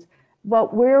decisions.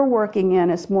 What we're working in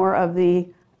is more of the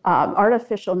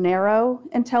artificial narrow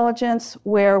intelligence,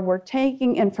 where we're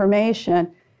taking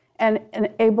information and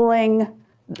enabling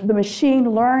the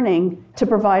machine learning to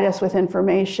provide us with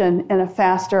information in a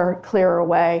faster, clearer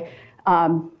way.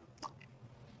 And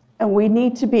we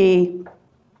need to be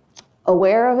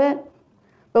aware of it,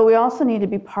 but we also need to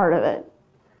be part of it.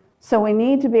 So we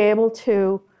need to be able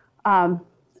to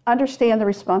understand the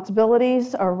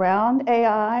responsibilities around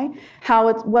AI,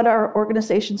 what our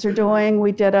organizations are doing.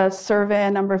 We did a survey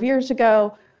a number of years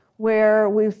ago where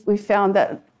we found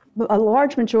that a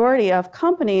large majority of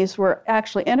companies were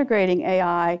actually integrating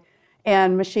AI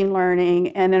and machine learning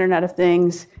and Internet of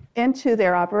Things into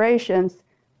their operations,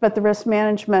 but the risk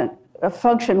management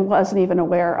function wasn't even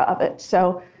aware of it.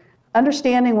 So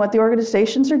understanding what the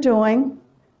organizations are doing,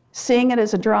 seeing it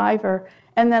as a driver,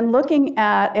 and then looking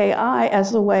at AI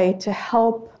as a way to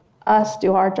help us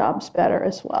do our jobs better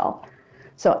as well.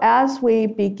 So as we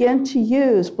begin to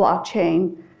use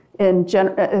blockchain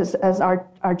as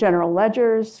our general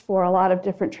ledgers for a lot of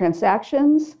different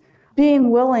transactions,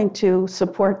 being willing to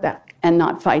support that and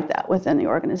not fight that within the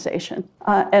organization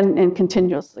and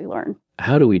continuously learn.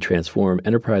 How do we transform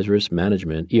enterprise risk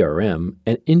management, ERM,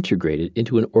 and integrate it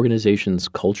into an organization's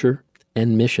culture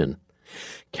and mission?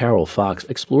 Carol Fox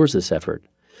explores this effort.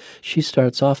 She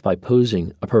starts off by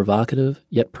posing a provocative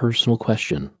yet personal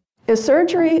question. Is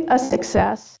surgery a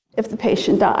success if the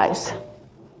patient dies?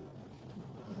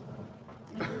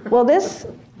 Well, this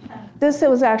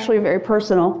was actually very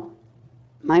personal.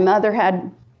 My mother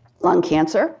had lung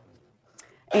cancer,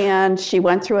 and she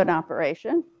went through an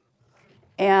operation,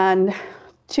 and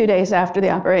 2 days after the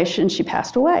operation, she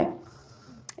passed away.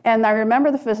 And I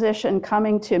remember the physician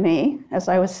coming to me as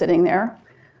I was sitting there,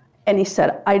 and he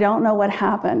said, "I don't know what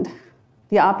happened.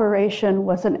 The operation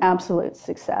was an absolute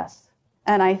success."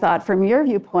 And I thought, from your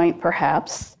viewpoint,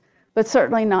 perhaps, but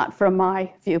certainly not from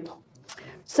my viewpoint.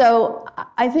 So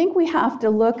I think we have to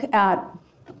look at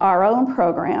our own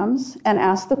programs and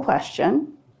ask the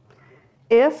question,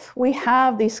 if we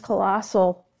have these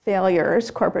colossal failures,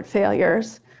 corporate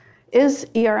failures, Is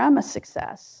ERM a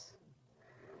success?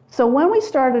 So when we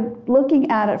started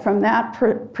looking at it from that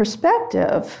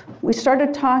perspective, we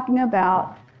started talking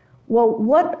about, well,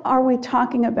 what are we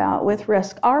talking about with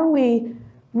risk? Are we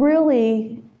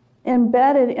really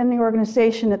embedded in the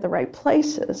organization at the right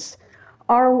places?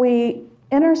 Are we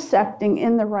intersecting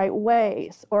in the right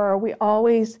ways, or are we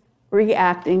always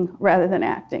reacting rather than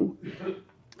acting?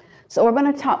 So we're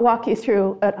going to walk you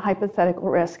through a hypothetical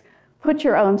risk. Put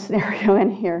your own scenario in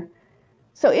here.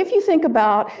 So if you think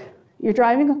about you're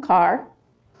driving a car.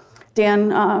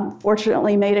 Dan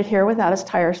fortunately made it here without his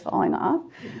tires falling off.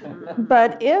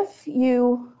 But if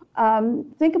you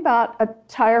think about a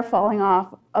tire falling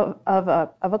off of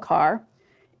a car,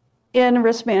 in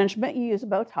risk management you use a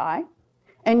bow tie,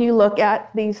 and you look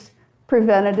at these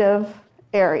preventative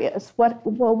areas. What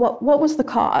was the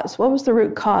cause? What was the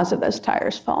root cause of those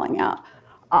tires falling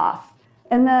off?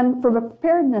 And then from a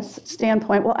preparedness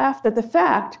standpoint, well, after the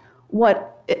fact,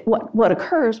 what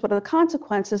occurs, what are the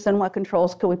consequences, and what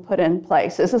controls can we put in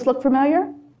place? Does this look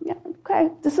familiar? Yeah, okay,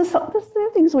 this is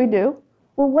the things we do.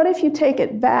 Well, what if you take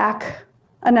it back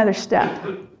another step?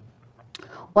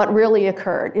 What really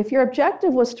occurred? If your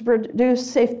objective was to produce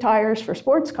safe tires for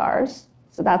sports cars,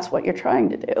 so that's what you're trying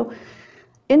to do,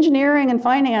 engineering and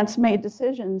finance made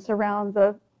decisions around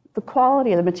the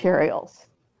quality of the materials.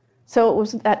 So it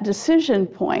was that decision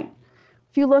point.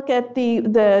 If you look at the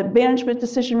management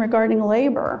decision regarding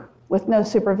labor with no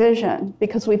supervision,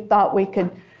 because we thought we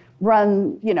could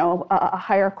run, a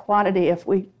higher quantity if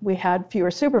we had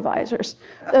fewer supervisors.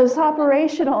 Those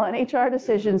operational and HR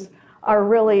decisions are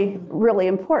really, really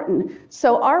important.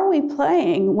 So are we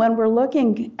playing, when we're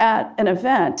looking at an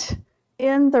event,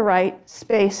 in the right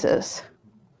spaces?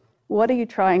 What are you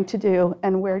trying to do,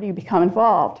 and where do you become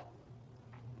involved?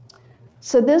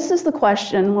 So this is the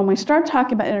question when we start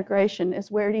talking about integration,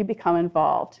 is where do you become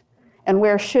involved, and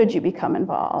where should you become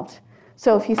involved?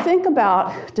 So if you think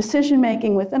about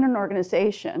decision-making within an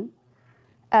organization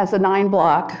as a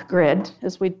 9-block grid,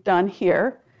 as we've done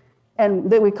here, and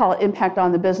that we call it impact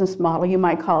on the business model, you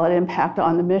might call it impact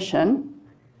on the mission,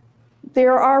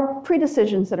 there are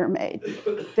pre-decisions that are made.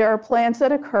 There are plans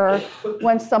that occur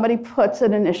when somebody puts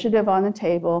an initiative on the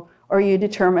table, or you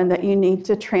determine that you need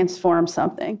to transform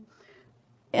something.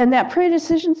 In that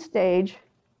pre-decision stage,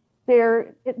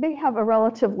 it may have a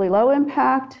relatively low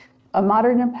impact, a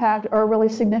moderate impact, or a really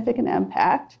significant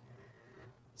impact.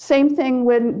 Same thing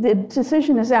when the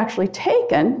decision is actually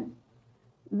taken,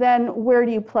 then where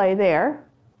do you play there?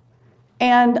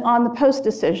 And on the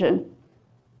post-decision,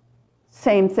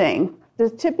 same thing.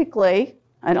 There's typically,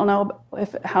 I don't know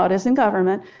how it is in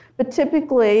government, but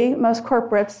typically most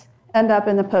corporates end up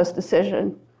in the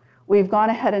post-decision. We've gone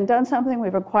ahead and done something,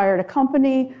 we've acquired a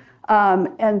company,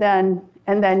 and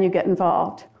then you get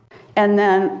involved. And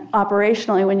then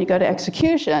operationally, when you go to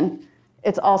execution,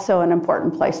 it's also an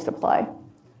important place to play.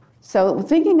 So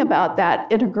thinking about that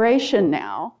integration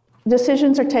now,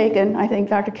 decisions are taken, I think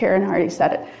Dr. Karen Hardy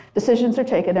said it, decisions are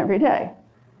taken every day.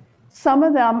 Some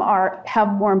of them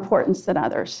have more importance than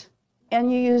others. And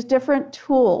you use different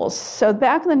tools. So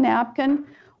back of the napkin,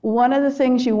 one of the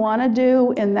things you want to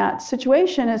do in that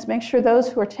situation is make sure those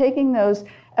who are taking those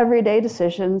everyday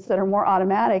decisions that are more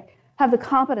automatic have the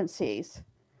competencies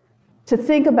to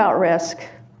think about risk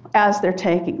as they're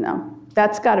taking them.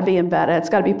 That's got to be embedded. It's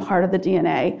got to be part of the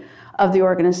DNA of the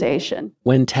organization.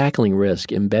 When tackling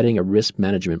risk, embedding a risk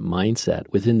management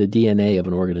mindset within the DNA of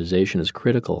an organization is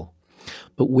critical.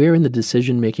 But where in the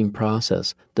decision-making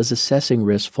process does assessing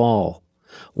risk fall?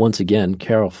 Once again,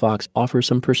 Carol Fox offers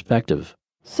some perspective.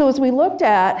 So as we looked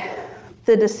at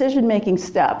the decision-making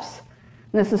steps,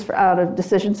 and this is out of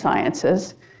decision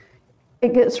sciences,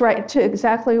 it gets right to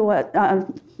exactly what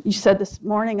you said this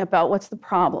morning about what's the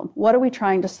problem. What are we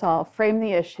trying to solve? Frame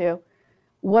the issue.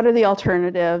 What are the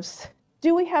alternatives?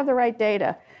 Do we have the right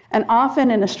data? And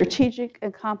often in a strategic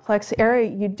and complex area,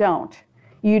 you don't.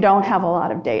 You don't have a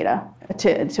lot of data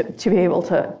to be able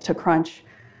to crunch.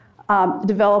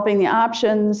 Developing the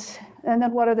options, and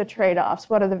then what are the trade-offs?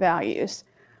 What are the values?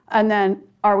 And then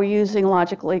are we using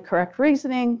logically correct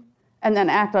reasoning? And then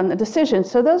act on the decision.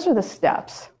 So those are the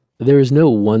steps. There is no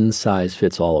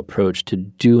one-size-fits-all approach to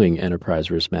doing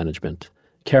enterprise risk management.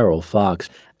 Carol Fox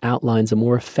outlines a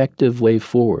more effective way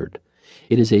forward.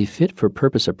 It is a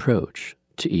fit-for-purpose approach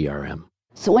to ERM.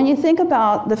 So when you think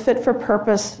about the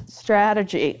fit-for-purpose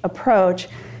strategy approach,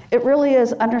 it really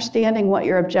is understanding what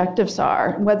your objectives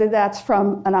are, whether that's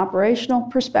from an operational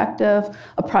perspective,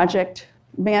 a project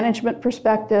management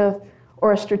perspective,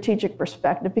 or a strategic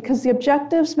perspective, because the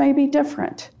objectives may be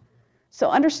different. So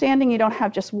understanding you don't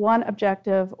have just one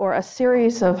objective or a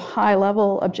series of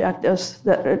high-level objectives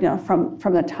that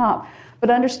from the top, but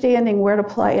understanding where to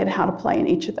play and how to play in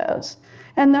each of those.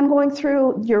 And then going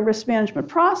through your risk management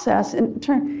process,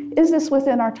 is this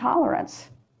within our tolerance?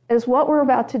 Is what we're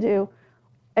about to do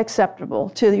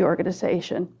acceptable to the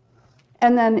organization?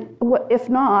 And then if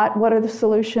not, what are the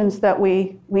solutions that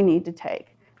we need to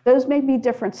take? Those may be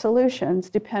different solutions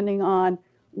depending on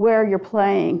where you're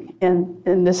playing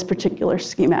in this particular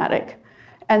schematic.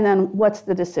 And then what's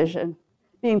the decision?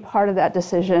 Being part of that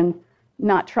decision,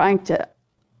 not trying to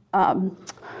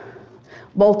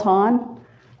bolt on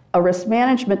a risk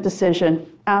management decision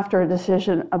after a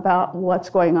decision about what's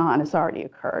going on has already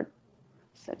occurred.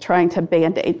 So trying to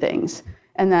band-aid things.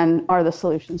 And then, are the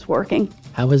solutions working?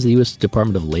 How has the U.S.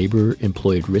 Department of Labor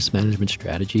employed risk management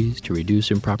strategies to reduce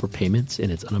improper payments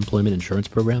in its unemployment insurance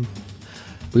program?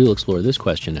 We will explore this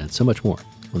question and so much more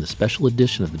when the special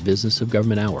edition of the Business of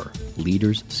Government Hour,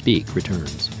 Leaders Speak,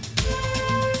 returns.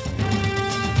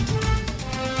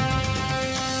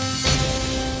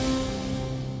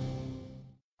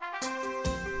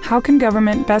 How can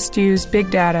government best use big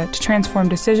data to transform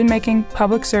decision-making,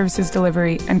 public services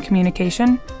delivery, and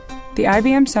communication? The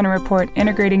IBM Center report,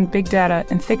 Integrating Big Data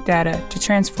and Thick Data to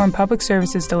Transform Public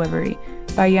Services Delivery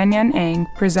by Yan Ang,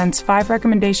 presents 5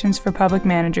 recommendations for public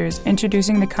managers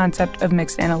introducing the concept of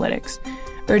mixed analytics,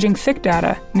 urging thick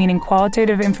data, meaning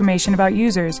qualitative information about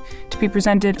users, to be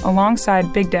presented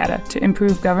alongside big data to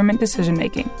improve government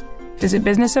decision-making. Visit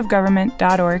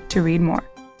businessofgovernment.org to read more.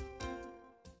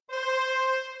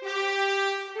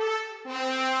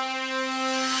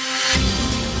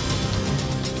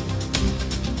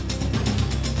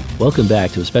 Welcome back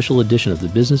to a special edition of the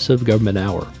Business of Government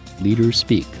Hour, Leaders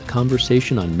Speak, a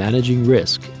conversation on managing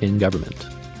risk in government.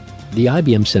 The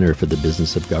IBM Center for the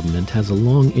Business of Government has a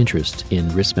long interest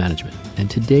in risk management,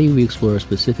 and today we explore a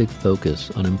specific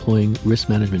focus on employing risk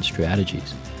management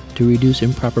strategies to reduce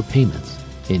improper payments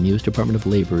in U.S. Department of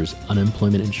Labor's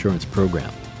unemployment insurance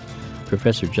program.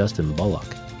 Professor Justin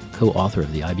Bullock, co-author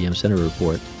of the IBM Center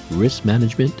report, Risk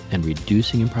Management and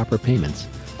Reducing Improper Payments,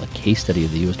 a case study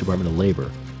of the U.S. Department of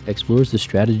Labor, explores the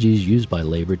strategies used by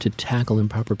labor to tackle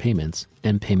improper payments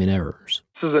and payment errors.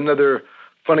 This is another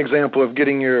fun example of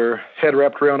getting your head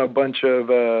wrapped around a bunch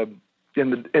of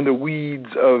in the weeds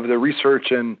of the research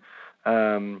and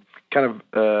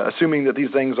assuming that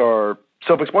these things are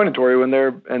self-explanatory when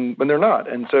they're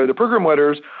not. And so the program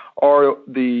letters are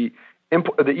the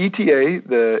ETA,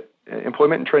 the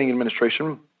Employment and Training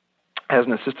Administration, has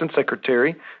an assistant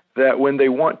secretary that when they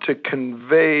want to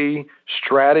convey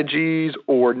strategies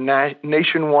or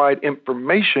nationwide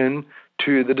information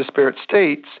to the disparate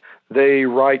states, they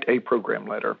write a program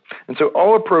letter. And so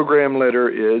all a program letter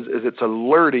is it's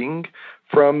alerting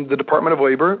from the Department of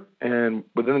Labor, and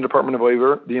within the Department of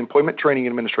Labor, the Employment Training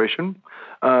Administration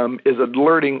is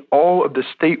alerting all of the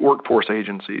state workforce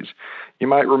agencies. You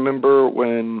might remember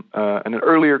when in an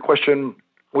earlier question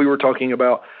we were talking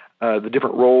about the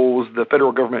different roles the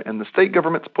federal government and the state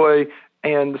governments play,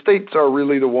 and the states are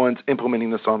really the ones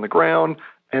implementing this on the ground,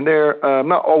 and they're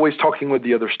not always talking with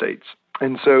the other states.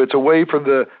 And so it's a way for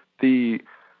the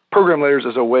program letters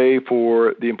as a way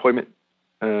for the Employment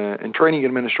and Training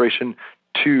Administration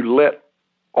to let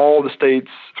all the states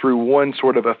through one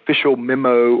sort of official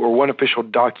memo or one official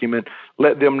document,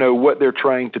 let them know what they're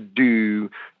trying to do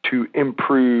to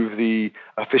improve the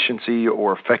efficiency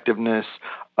or effectiveness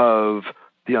of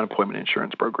the unemployment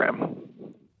insurance program.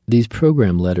 These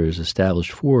program letters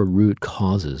established 4 root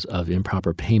causes of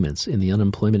improper payments in the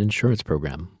unemployment insurance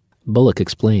program. Bullock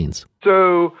explains.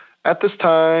 So at this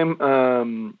time,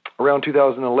 around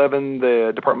 2011,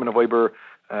 the Department of Labor,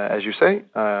 as you say,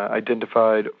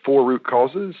 identified 4 root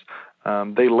causes.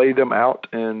 They laid them out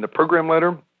in the program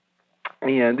letter.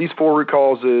 And these 4 root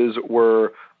causes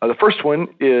were, the first one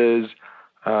is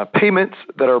payments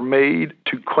that are made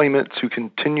to claimants who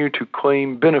continue to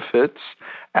claim benefits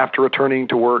after returning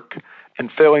to work and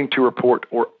failing to report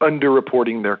or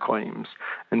underreporting their claims.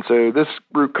 And so this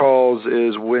root cause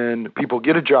is when people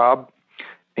get a job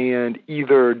and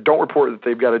either don't report that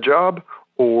they've got a job,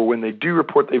 or when they do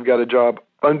report they've got a job,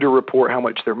 underreport how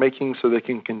much they're making so they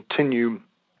can continue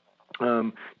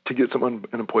to get some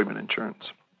unemployment insurance.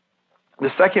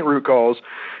 The second root cause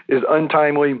is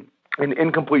untimely and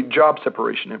incomplete job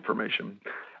separation information.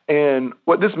 And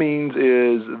what this means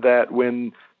is that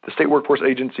when the state workforce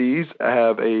agencies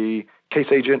have a case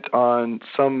agent on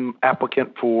some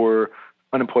applicant for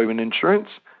unemployment insurance,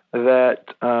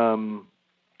 that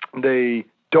they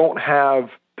don't have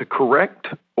the correct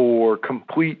or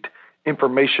complete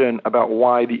information about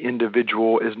why the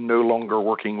individual is no longer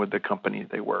working with the company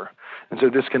they were. And so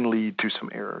this can lead to some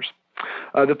errors.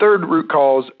 The third root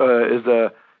cause is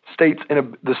the state's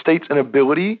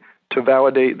inability to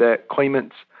validate that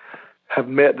claimants have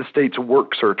met the state's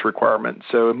work search requirements.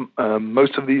 So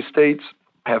most of these states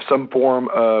have some form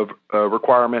of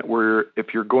requirement where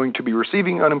if you're going to be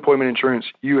receiving unemployment insurance,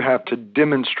 you have to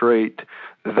demonstrate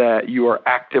that you are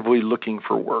actively looking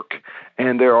for work.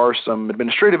 And there are some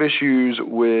administrative issues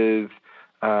with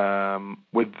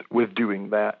doing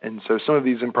that. And so some of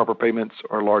these improper payments,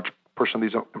 or a large portion of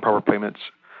these improper payments,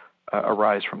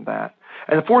 arise from that.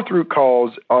 And the fourth root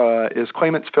cause is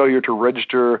claimants' failure to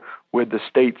register with the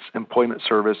state's employment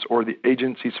service or the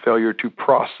agency's failure to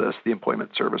process the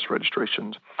employment service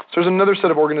registrations. So there's another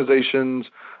set of organizations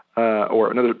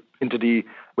or another entity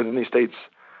within these states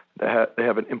that they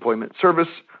have an employment service,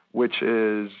 which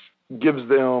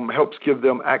helps give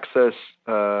them access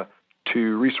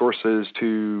to resources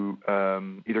to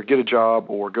either get a job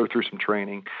or go through some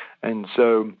training. And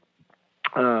so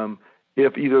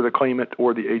if either the claimant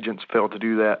or the agents fail to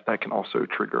do that, that can also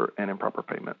trigger an improper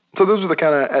payment. So those are the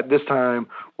kind of, at this time,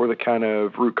 were the kind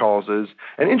of root causes.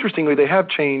 And interestingly, they have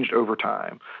changed over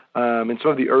time. In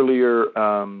some of the earlier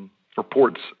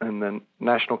reports in the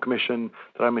National Commission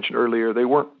that I mentioned earlier, they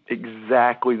weren't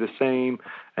exactly the same.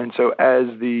 And so as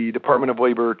the Department of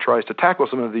Labor tries to tackle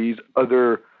some of these,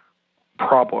 other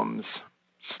problems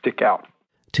stick out.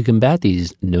 To combat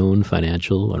these known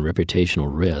financial and reputational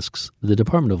risks, the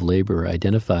Department of Labor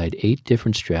identified 8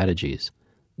 different strategies.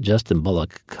 Justin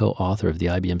Bullock, co-author of the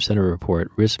IBM Center report,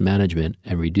 Risk Management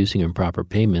and Reducing Improper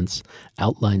Payments,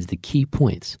 outlines the key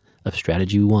points of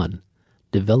Strategy 1,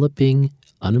 Developing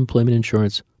Unemployment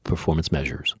Insurance Performance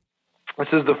Measures. This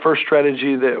is the first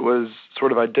strategy that was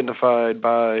sort of identified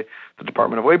by the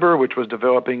Department of Labor, which was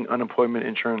developing unemployment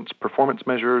insurance performance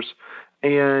measures.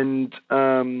 And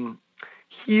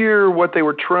here, what they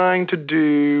were trying to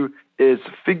do is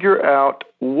figure out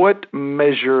what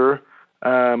measure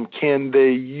can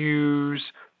they use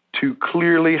to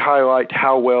clearly highlight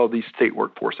how well these state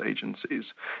workforce agencies.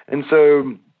 And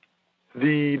so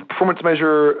the performance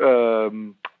measure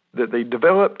that they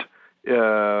developed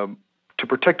to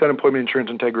protect unemployment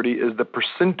insurance integrity is the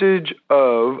percentage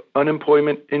of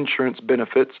unemployment insurance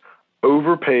benefits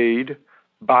overpaid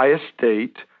by a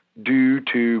state due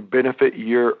to benefit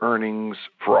year earnings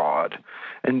fraud.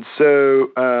 And so,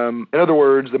 in other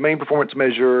words, the main performance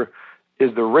measure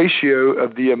is the ratio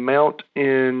of the amount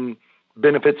in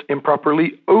benefits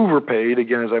improperly overpaid.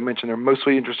 Again, as I mentioned, they're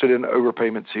mostly interested in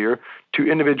overpayments here to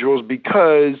individuals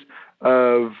because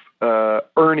of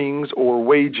earnings or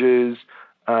wages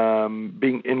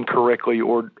being incorrectly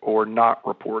or not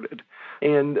reported.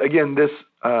 And again, this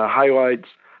highlights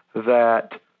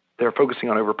that they're focusing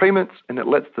on overpayments, and it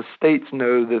lets the states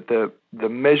know that the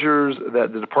measures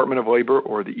that the Department of Labor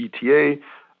or the ETA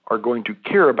are going to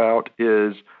care about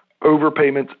is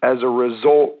overpayments as a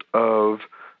result of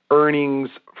earnings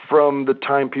from the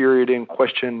time period in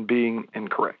question being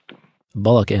incorrect.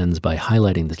 Bullock ends by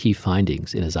highlighting the key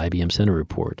findings in his IBM Center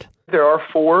report. There are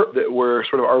 4 that were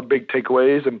sort of our big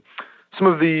takeaways, and some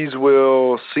of these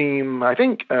will seem, I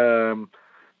think,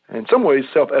 in some ways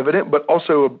self-evident, but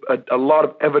also a lot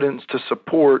of evidence to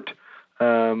support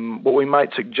what we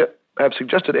might have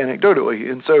suggested anecdotally.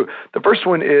 And so the first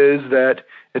one is that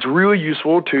it's really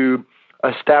useful to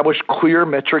establish clear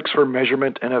metrics for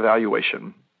measurement and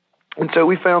evaluation. And so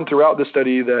we found throughout the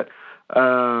study that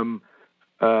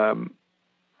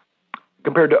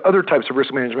compared to other types of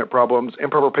risk management problems,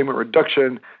 improper payment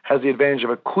reduction has the advantage of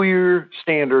a clear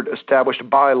standard established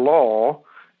by law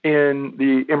in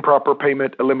the Improper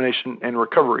Payment Elimination and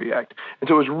Recovery Act. And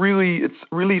so it's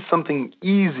really something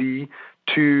easy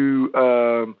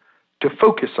to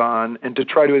focus on and to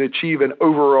try to achieve an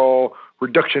overall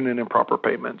reduction in improper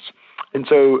payments. And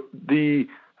so the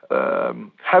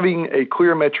having a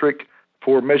clear metric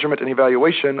for measurement and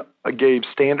evaluation gave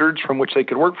standards from which they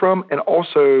could work from, and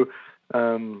also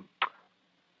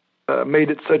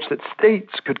made it such that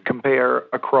states could compare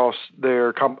across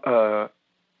their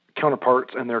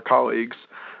counterparts and their colleagues.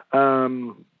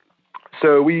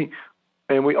 So we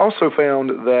also found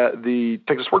that the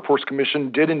Texas Workforce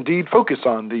Commission did indeed focus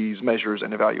on these measures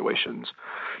and evaluations.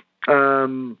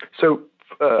 So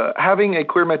having a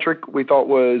clear metric, we thought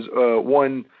was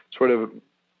one sort of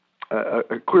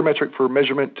a clear metric for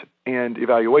measurement and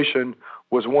evaluation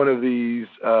was one of these.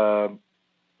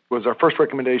 Was our first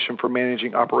recommendation for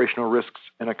managing operational risks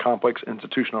in a complex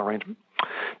institutional arrangement.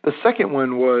 The second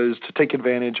one was to take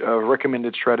advantage of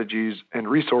recommended strategies and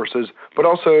resources, but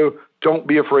also don't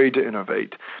be afraid to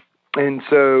innovate. And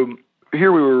so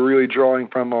here we were really drawing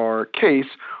from our case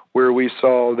where we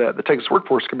saw that the Texas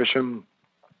Workforce Commission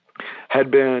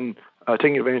had been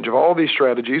taking advantage of all these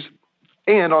strategies,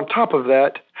 and on top of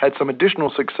that, had some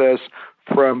additional success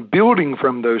from building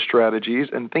from those strategies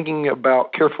and thinking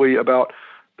carefully about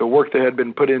the work that had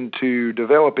been put into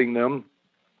developing them,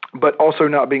 but also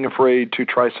not being afraid to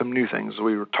try some new things. As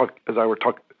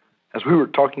we were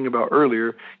talking about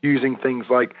earlier, using things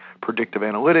like predictive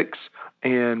analytics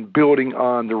and building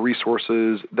on the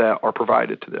resources that are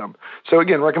provided to them. So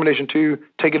again, recommendation 2,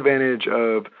 take advantage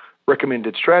of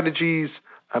recommended strategies,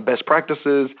 best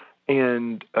practices,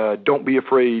 and don't be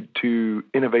afraid to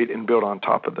innovate and build on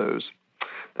top of those.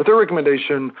 The third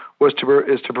recommendation is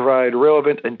to provide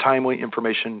relevant and timely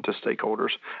information to stakeholders.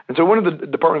 And so one of the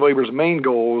Department of Labor's main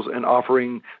goals in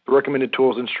offering the recommended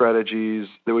tools and strategies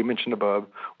that we mentioned above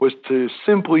was to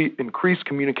simply increase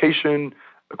communication,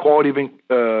 the quality of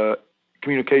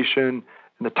communication,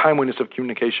 and the timeliness of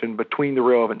communication between the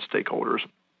relevant stakeholders.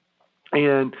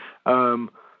 And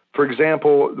for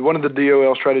example, one of the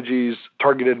DOL strategies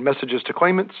targeted messages to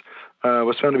claimants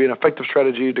was found to be an effective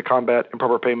strategy to combat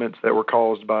improper payments that were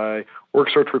caused by work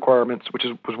search requirements, which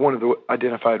was one of the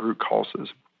identified root causes.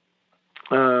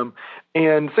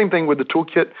 And same thing with the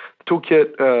toolkit. The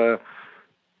toolkit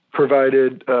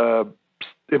provided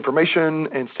information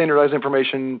and standardized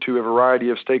information to a variety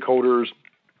of stakeholders,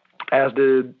 as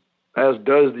does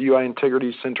the UI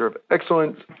Integrity Center of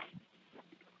Excellence.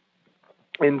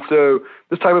 And so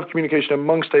this type of communication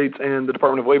among states and the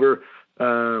Department of Labor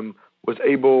was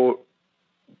able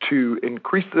to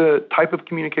increase the type of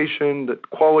communication, the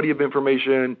quality of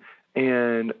information,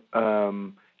 and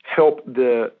help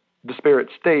the disparate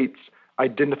states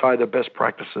identify the best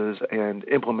practices and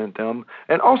implement them,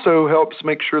 and also helps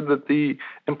make sure that the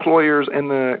employers and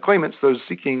the claimants, those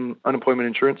seeking unemployment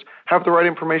insurance, have the right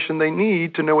information they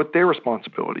need to know what their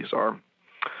responsibilities are.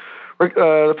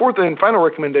 The fourth and final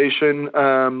recommendation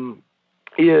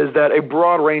is that a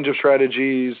broad range of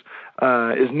strategies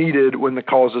is needed when the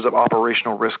causes of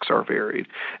operational risks are varied.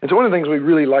 And so one of the things we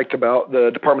really liked about the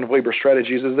Department of Labor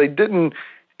strategies is they didn't,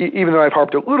 even though I've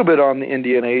harped a little bit on the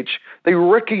NDNH, they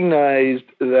recognized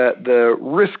that the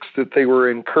risks that they were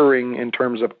incurring in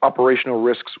terms of operational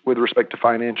risks with respect to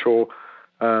financial,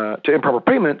 to improper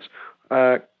payments,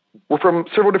 were from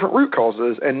several different root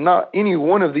causes, and not any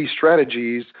one of these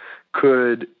strategies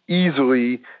could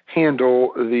easily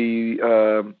handle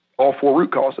the all four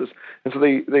root causes. And so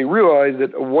they realized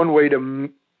that one way to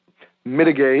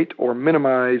mitigate or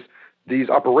minimize these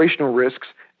operational risks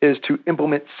is to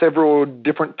implement several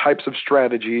different types of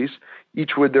strategies,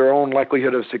 each with their own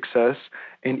likelihood of success,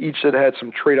 and each that had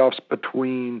some trade-offs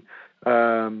between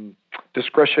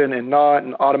discretion and not,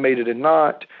 and automated and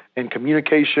not, and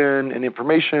communication and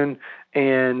information,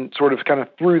 and sort of kind of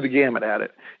threw the gamut at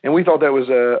it. And we thought that was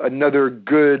another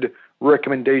good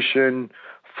recommendation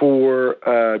for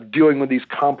dealing with these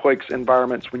complex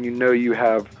environments when you know you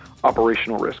have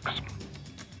operational risks.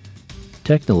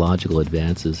 Technological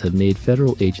advances have made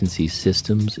federal agency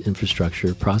systems,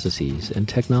 infrastructure, processes, and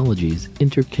technologies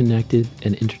interconnected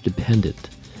and interdependent,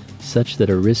 such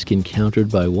that a risk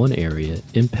encountered by one area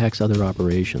impacts other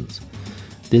operations.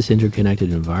 This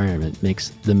interconnected environment makes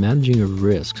the managing of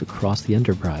risks across the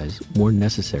enterprise more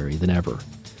necessary than ever.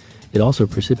 It also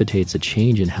precipitates a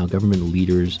change in how government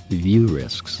leaders view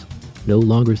risks, no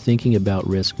longer thinking about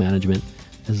risk management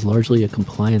as largely a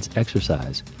compliance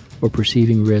exercise or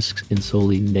perceiving risks in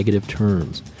solely negative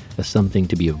terms as something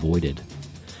to be avoided.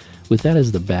 With that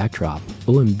as the backdrop,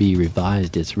 OMB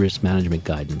revised its risk management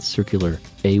guidance, Circular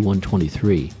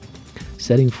A123,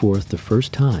 setting forth the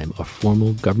first time a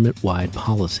formal government-wide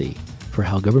policy for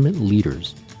how government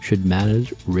leaders should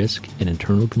manage risk and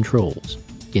internal controls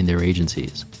in their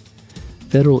agencies.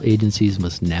 Federal agencies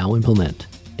must now implement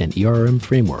an ERM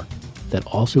framework that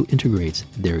also integrates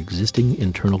their existing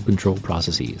internal control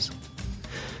processes.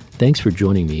 Thanks for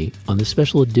joining me on this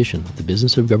special edition of the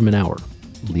Business of Government Hour,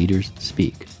 Leaders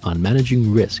Speak, on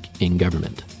managing risk in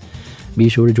government. Be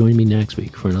sure to join me next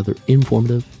week for another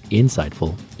informative,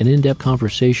 insightful, and in-depth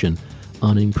conversation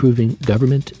on improving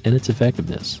government and its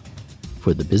effectiveness.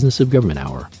 For the Business of Government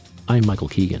Hour, I'm Michael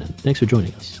Keegan, and thanks for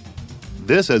joining us.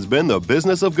 This has been the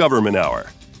Business of Government Hour.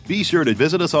 Be sure to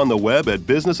visit us on the web at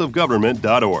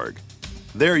businessofgovernment.org.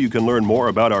 There you can learn more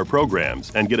about our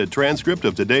programs and get a transcript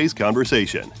of today's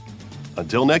conversation.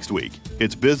 Until next week,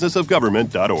 it's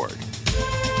businessofgovernment.org.